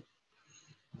splitter.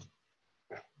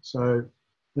 So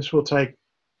this will take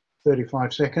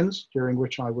 35 seconds, during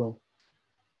which I won't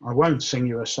sing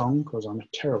you a song because I'm a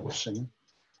terrible singer.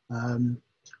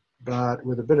 But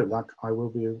with a bit of luck, I will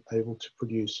be able to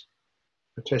produce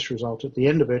a test result at the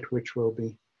end of it, which will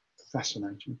be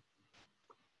fascinating.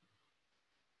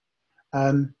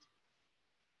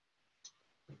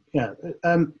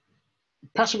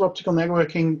 Passive optical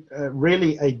networking,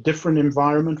 really a different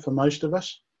environment for most of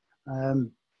us.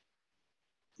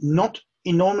 Not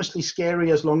enormously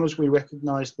scary as long as we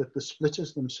recognize that the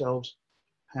splitters themselves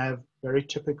have very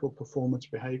typical performance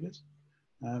behaviors.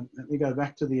 Let me go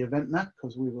back to the event map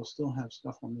because we will still have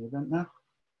stuff on the event map.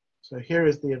 So here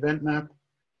is the event map.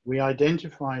 We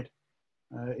identified,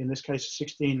 in this case, a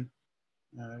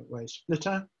 16-way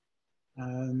splitter.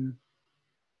 And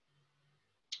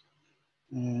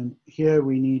here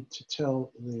we need to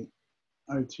tell the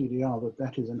OTDR that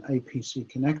that is an APC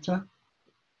connector.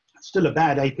 It's still a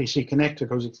bad APC connector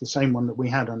because it's the same one that we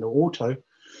had under auto.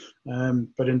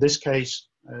 But in this case,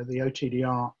 the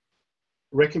OTDR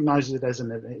recognizes it as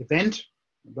an event,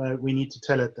 but we need to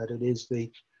tell it that it is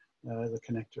the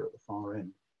connector at the far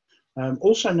end.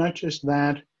 Also notice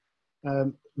that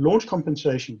launch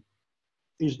compensation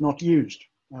is not used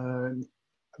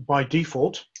by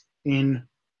default in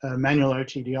manual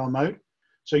OTDR mode.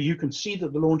 So you can see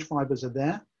that the launch fibers are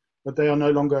there, but they are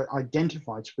no longer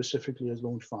identified specifically as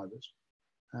launch fibers.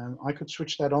 I could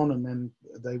switch that on and then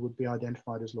they would be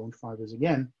identified as launch fibers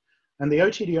again. And the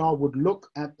OTDR would look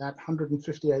at that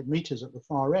 158 meters at the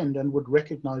far end and would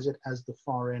recognize it as the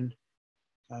far end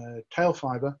tail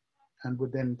fiber, and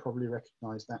would then probably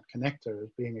recognize that connector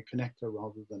as being a connector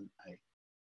rather than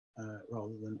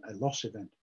a loss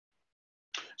event.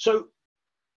 So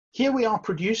here we are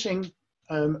producing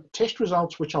test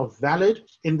results which are valid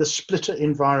in the splitter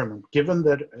environment, given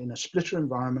that in a splitter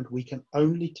environment we can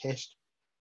only test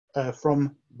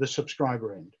from the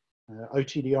subscriber end.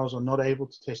 OTDRs are not able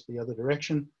to test the other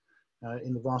direction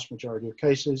in the vast majority of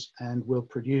cases, and will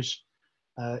produce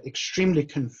extremely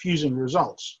confusing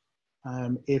results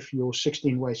if your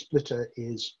 16-way splitter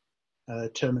is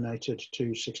terminated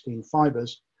to 16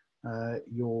 fibers.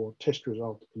 Your test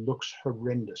result looks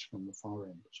horrendous from the far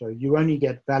end. So you only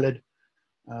get valid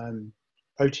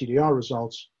OTDR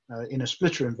results in a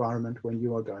splitter environment when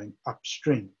you are going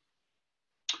upstream.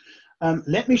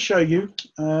 Let me show you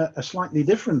a slightly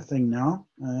different thing now.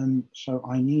 So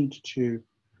I need to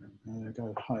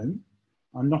go home.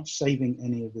 I'm not saving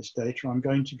any of this data. I'm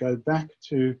going to go back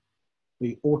to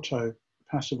the auto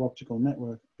passive optical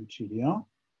network OTDR.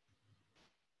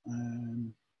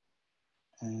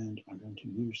 And I'm going to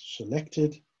use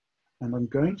selected, and I'm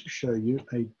going to show you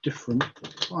a different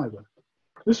fiber.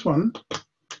 This one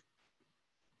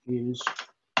is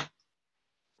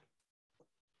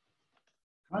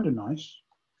kind of nice.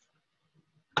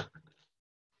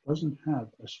 Doesn't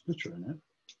have a splitter in it,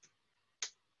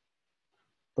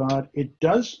 but it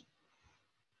does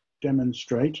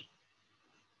demonstrate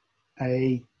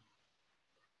a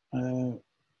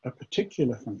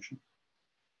particular function.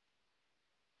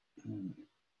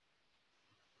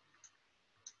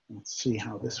 Let's see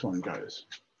how this one goes.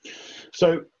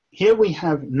 So here we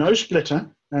have no splitter,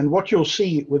 and what you'll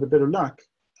see with a bit of luck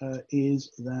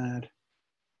is that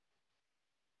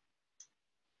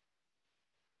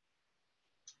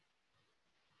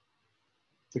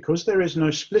because there is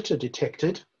no splitter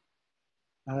detected,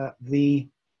 the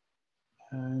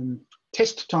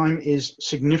test time is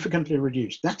significantly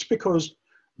reduced. That's because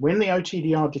when the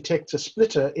OTDR detects a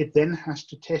splitter, it then has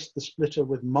to test the splitter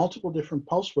with multiple different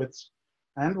pulse widths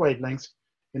and wavelengths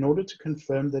in order to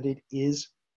confirm that it is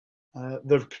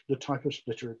the type of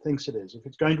splitter it thinks it is. If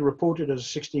it's going to report it as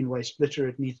a 16-way splitter,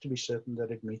 it needs to be certain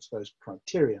that it meets those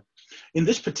criteria. In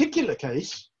this particular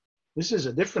case, this is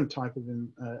a different type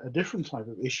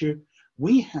of issue.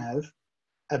 We have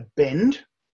a bend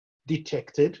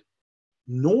detected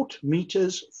 0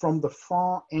 meters from the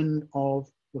far end of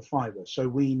the fiber. So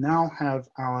we now have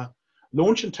our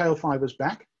launch and tail fibers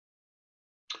back.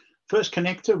 First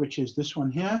connector, which is this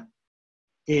one here,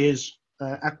 is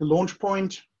at the launch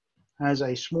point, has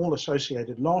a small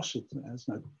associated loss.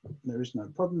 There is no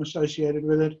problem associated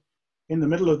with it. In the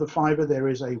middle of the fiber, there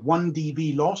is a 1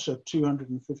 dB loss at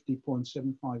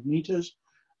 250.75 meters.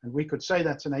 And we could say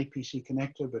that's an APC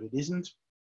connector, but it isn't.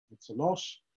 It's a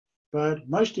loss. But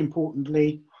most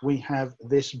importantly, we have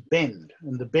this bend.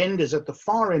 And the bend is at the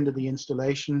far end of the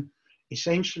installation,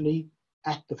 essentially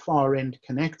at the far end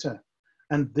connector.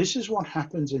 And this is what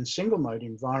happens in single mode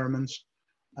environments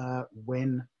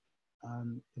when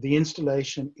the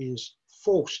installation is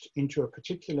forced into a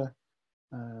particular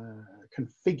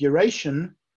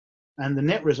configuration, and the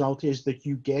net result is that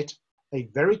you get a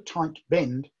very tight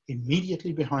bend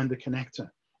immediately behind the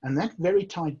connector. And that very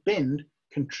tight bend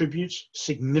contributes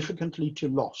significantly to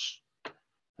loss.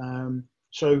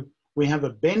 So we have a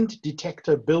bend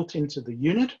detector built into the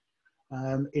unit.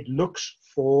 It looks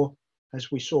for,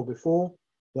 as we saw before,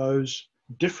 those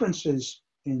differences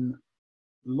in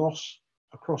loss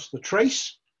across the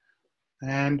trace.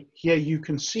 And here you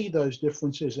can see those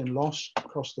differences in loss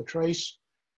across the trace.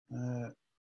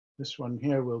 This one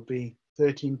here will be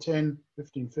 1310,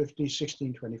 1550,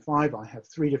 1625. I have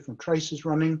 3 different traces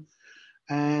running.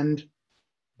 And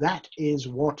that is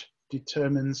what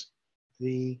determines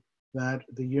that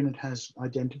the unit has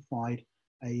identified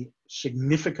a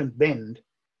significant bend.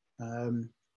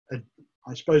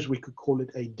 I suppose we could call it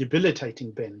a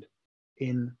debilitating bend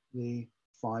in the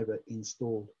fiber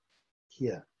installed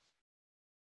here.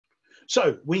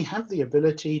 So we have the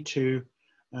ability to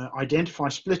identify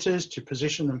splitters, to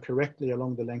position them correctly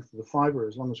along the length of the fiber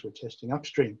as long as we're testing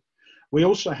upstream. We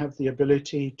also have the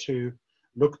ability to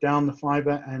look down the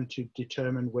fiber and to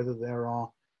determine whether there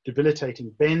are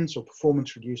debilitating bends or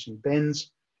performance reducing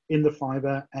bends in the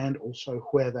fiber, and also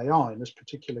where they are. In this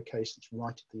particular case, it's right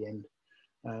at the end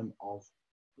of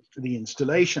the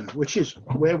installation, which is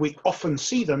where we often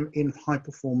see them in high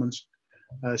performance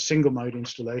single mode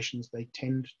installations. They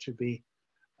tend to be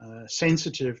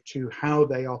sensitive to how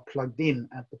they are plugged in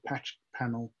at the patch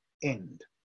panel end.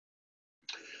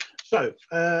 So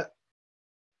the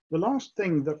last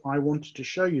thing that I wanted to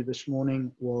show you this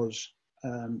morning was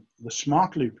the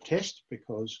smart loop test,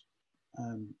 because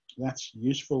that's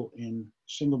useful in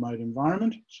single mode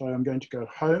environment. So I'm going to go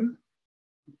home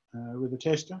with the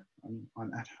tester.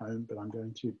 I'm at home, but I'm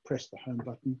going to press the home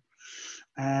button,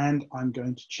 and I'm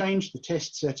going to change the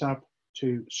test setup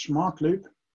to smart loop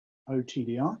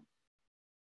OTDR,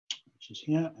 which is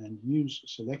here, and use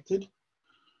selected.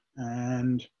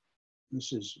 And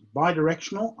this is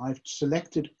bidirectional. I've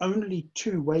selected only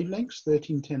 2 wavelengths,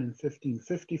 1310 and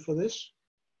 1550 for this.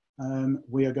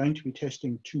 We are going to be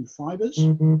testing 2 fibers.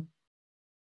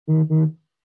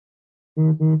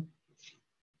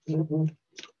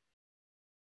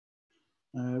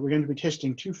 We're going to be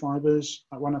testing 2 fibers,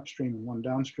 1 upstream and 1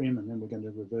 downstream, and then we're going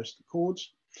to reverse the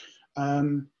chords.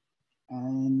 And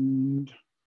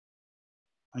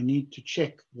I need to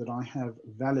check that I have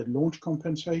valid launch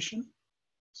compensation.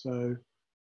 So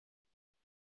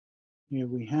here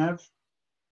we have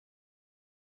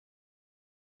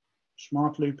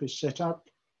smart loop is set up.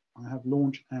 I have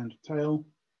launch and tail.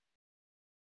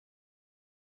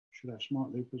 Should have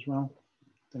smart loop as well. I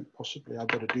think possibly I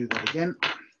better do that again.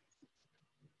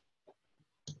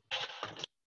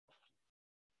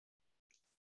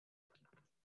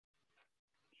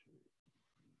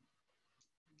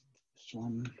 This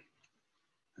one,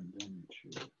 and then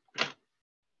 2.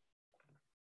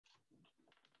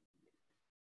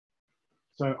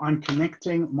 So I'm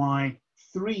connecting my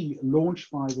 3 launch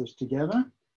fibers together.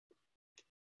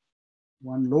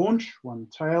 1 launch, 1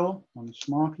 tail, 1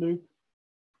 smart loop.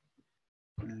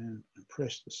 And I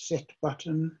press the set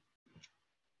button.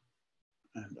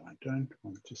 And I don't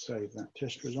want to save that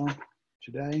test result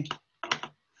today.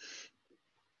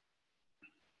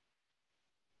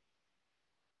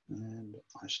 And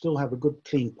I still have a good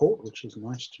clean port, which is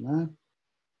nice to know.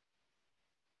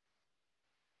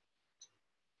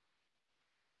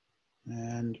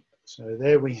 And so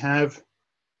there we have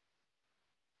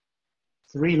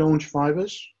 3 launch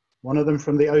fibers, one of them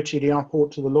from the OTDR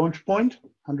port to the launch point,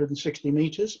 160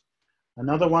 meters,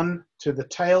 another one to the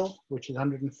tail, which is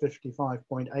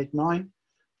 155.89,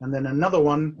 and then another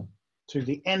one to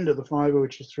the end of the fiber,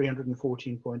 which is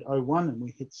 314.01, and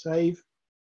we hit save.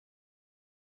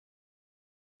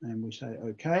 And we say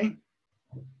OK,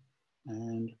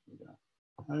 and we go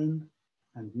home.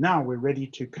 And now we're ready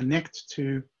to connect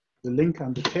to the link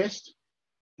under test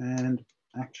and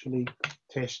actually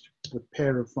test the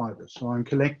pair of fibers. So I'm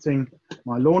collecting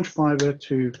my launch fiber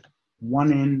to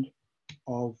one end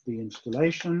of the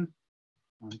installation,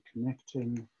 I'm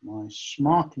connecting my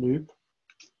smart loop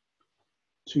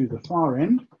to the far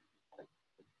end.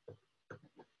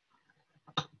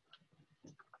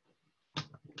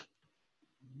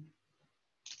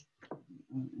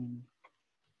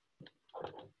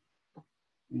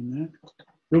 In there.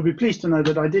 You'll be pleased to know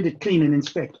that I did clean and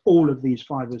inspect all of these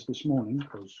fibers this morning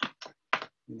because,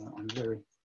 you know, I'm very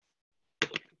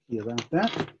picky about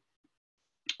that.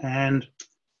 And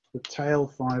the tail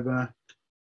fiber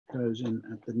goes in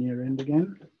at the near end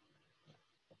again.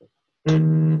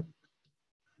 There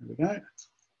we go.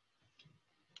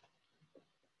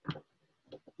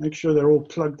 Make sure they're all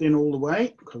plugged in all the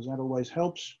way because that always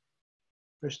helps.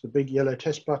 Press the big yellow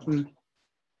test button.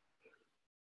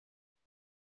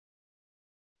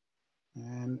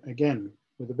 And again,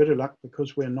 with a bit of luck,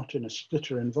 because we're not in a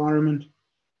splitter environment,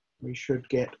 we should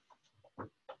get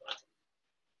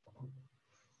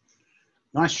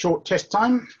nice short test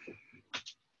time.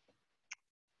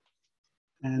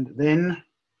 And then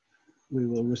we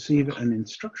will receive an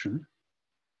instruction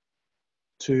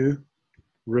to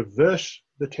reverse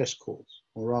the test calls,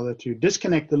 or rather to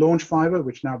disconnect the launch fiber,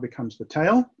 which now becomes the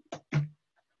tail,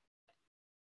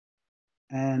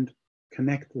 and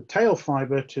connect the tail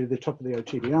fiber to the top of the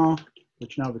OTDR,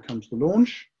 which now becomes the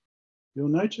launch. You'll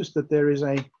notice that there is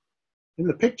in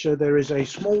the picture, there is a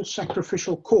small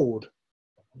sacrificial cord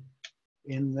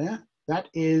in there. That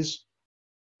is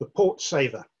the port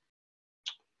saver.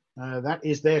 That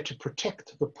is there to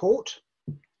protect the port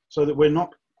so that we're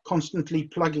not constantly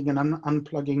plugging and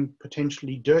unplugging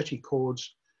potentially dirty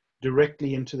cords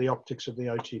directly into the optics of the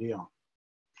OTDR.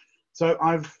 So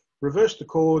I've reversed the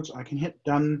cords, I can hit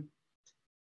done,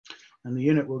 and the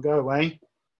unit will go away.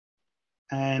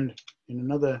 And in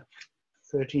another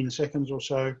 13 seconds or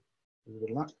so, with a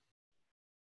bit of luck,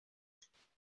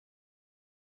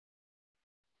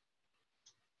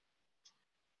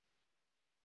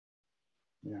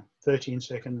 yeah, 13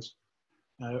 seconds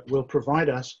will provide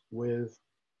us with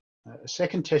a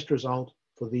second test result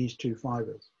for these two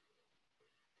fibers.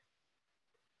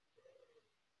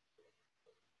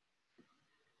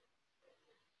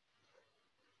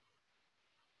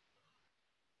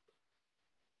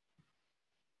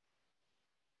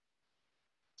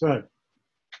 So,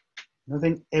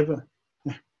 nothing ever,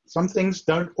 some things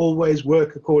don't always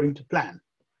work according to plan.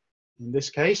 In this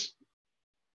case,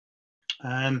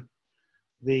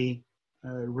 the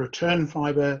return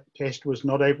fiber test was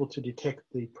not able to detect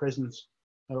the presence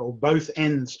or both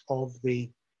ends of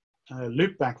the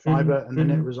loopback fiber, and the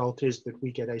net result is that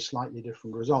we get a slightly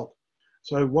different result.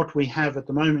 So what we have at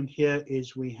the moment here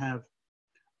is we have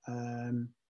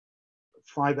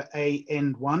fiber A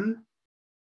end 1,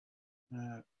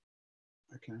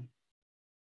 okay,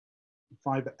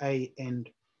 fiber A end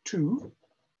 2,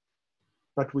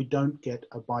 but we don't get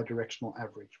a bidirectional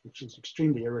average, which is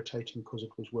extremely irritating because it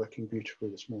was working beautifully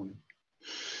this morning.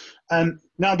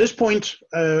 Now at this point,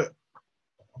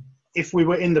 if we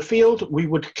were in the field, we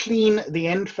would clean the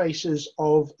end faces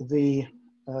of the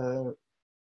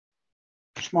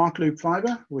smart loop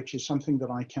fiber, which is something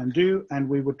that I can do, and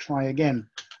we would try again.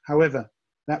 However,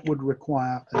 that would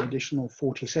require an additional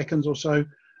 40 seconds or so,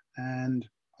 and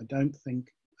I don't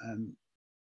think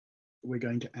we're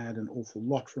going to add an awful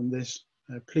lot from this.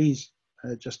 Please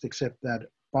just accept that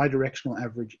bidirectional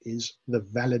average is the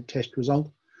valid test result.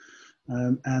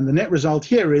 And the net result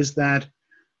here is that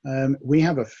we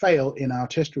have a fail in our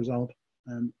test result,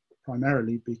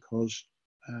 primarily because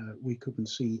we couldn't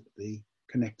see the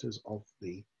connectors of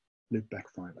the loopback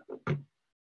fiber.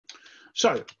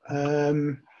 So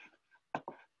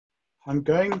I'm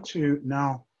going to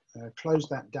now close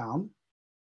that down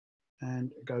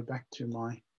and go back to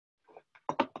my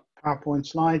PowerPoint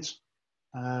slides,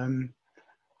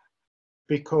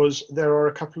 because there are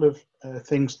a couple of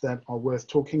things that are worth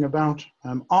talking about.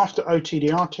 After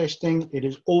OTDR testing, it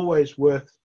is always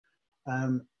worth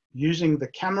using the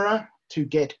camera to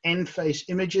get end face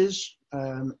images,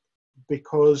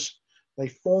 because they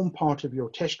form part of your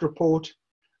test report.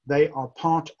 They are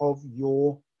part of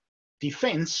your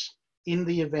defense in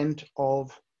the event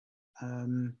of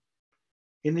the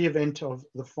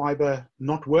fiber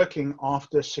not working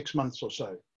after 6 months or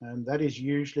so. And that is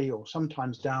usually, or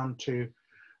sometimes, down to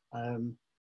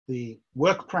the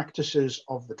work practices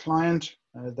of the client.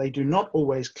 They do not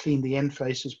always clean the end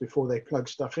faces before they plug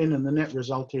stuff in, and the net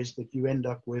result is that you end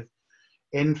up with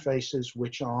end faces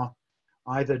which are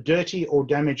either dirty or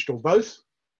damaged or both.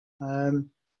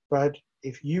 But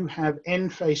if you have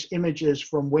end face images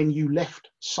from when you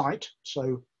left site,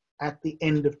 so at the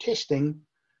end of testing,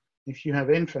 if you have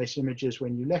end face images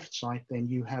when you left site, then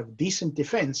you have decent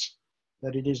defense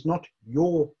that it is not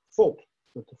your fault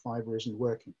that the fiber isn't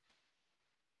working.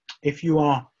 If you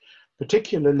are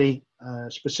particularly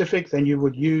specific, then you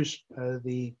would use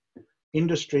the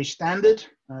industry standard,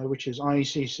 which is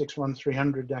IEC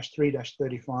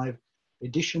 61300-3-35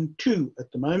 edition 2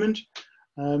 at the moment,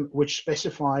 which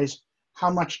specifies how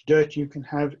much dirt you can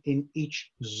have in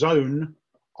each zone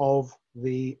of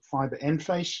the fiber end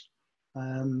face,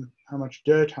 how much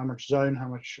dirt, how much zone, how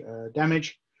much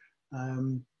damage,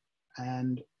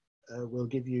 and will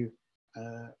give you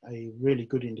a really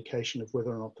good indication of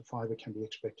whether or not the fiber can be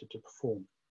expected to perform.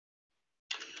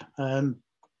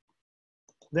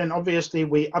 Then obviously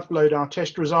we upload our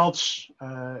test results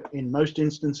in most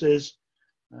instances.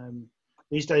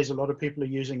 These days a lot of people are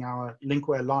using our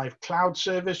Linkware Live cloud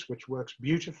service, which works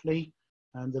beautifully.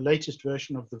 The latest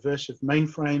version of the Versiv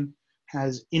mainframe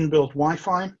has inbuilt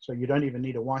Wi-Fi, so you don't even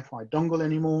need a Wi-Fi dongle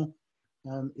anymore.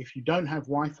 If you don't have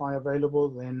Wi-Fi available,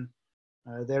 then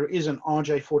there is an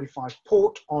RJ45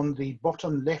 port on the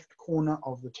bottom left corner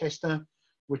of the tester,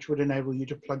 which would enable you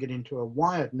to plug it into a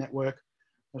wired network.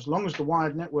 As long as the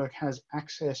wired network has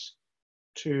access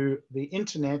to the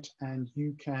internet and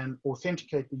you can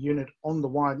authenticate the unit on the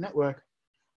wired network,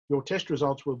 your test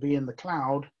results will be in the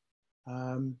cloud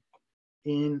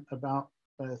in about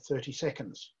 30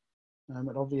 seconds. And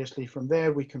obviously from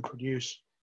there we can produce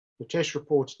the test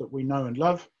reports that we know and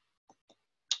love.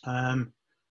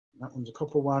 That one's a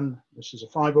copper one, this is a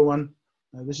fiber one.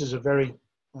 This is a very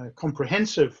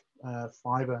comprehensive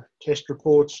fiber test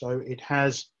report, so it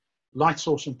has light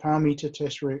source and power meter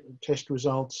test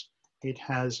results. It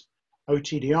has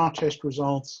OTDR test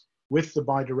results with the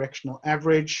bidirectional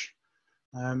average,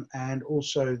 and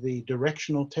also the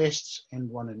directional tests,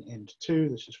 end1 and end2.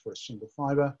 This is for a single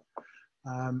fiber.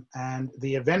 And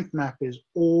the event map is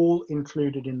all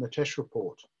included in the test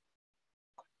report.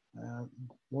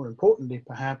 More importantly,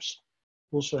 perhaps,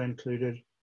 also included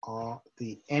are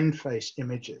the end face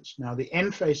images. Now, the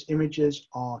end face images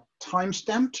are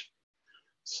time-stamped,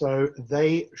 so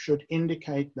they should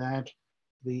indicate that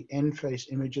the end face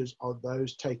images are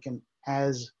those taken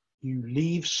as you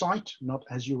leave site, not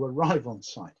as you arrive on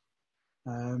site.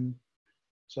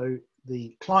 So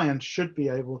the client should be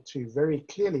able to very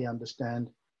clearly understand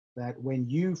that when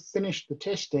you finished the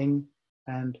testing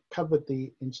and covered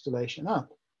the installation up,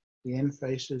 the end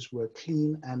faces were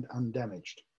clean and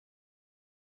undamaged.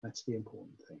 That's the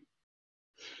important thing.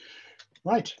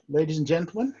 Right, ladies and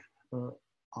gentlemen,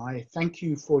 I thank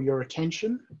you for your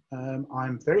attention.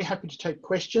 I'm very happy to take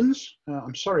questions.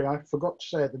 I'm sorry, I forgot to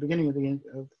say at the beginning of the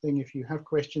thing, if you have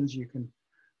questions, you can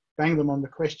bang them on the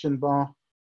question bar.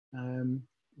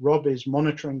 Rob is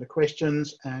monitoring the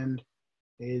questions and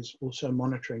is also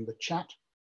monitoring the chat,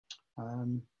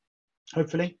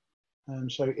 hopefully.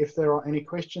 So if there are any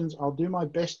questions, I'll do my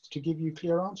best to give you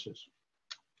clear answers.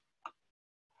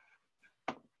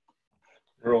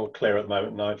 We're all clear at the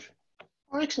moment, Nige.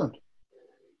 Oh, excellent.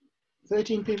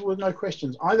 13 people with no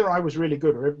questions. Either I was really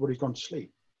good or everybody's gone to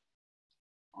sleep.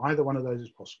 Either one of those is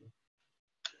possible.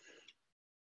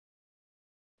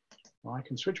 I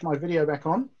can switch my video back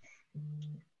on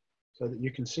so that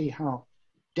you can see how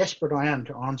desperate I am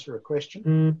to answer a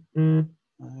question.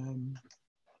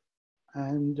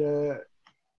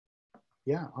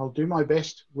 Yeah, I'll do my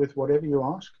best with whatever you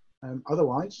ask.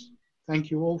 Otherwise,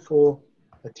 thank you all for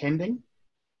attending.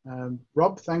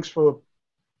 Rob, thanks for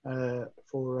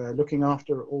looking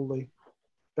after all the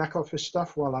back office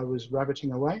stuff while I was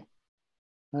rabbiting away.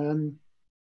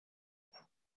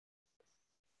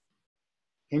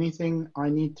 Anything I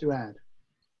need to add?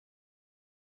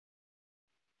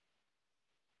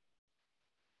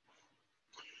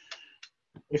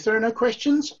 If there are no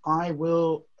questions, I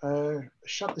will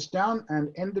shut this down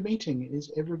and end the meeting.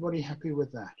 Is everybody happy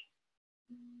with that?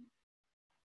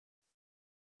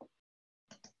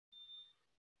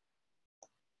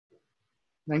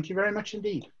 Thank you very much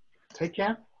indeed. Take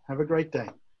care. Have a great day.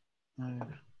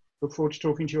 Look forward to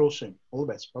talking to you all soon. All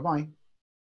the best. Bye-bye.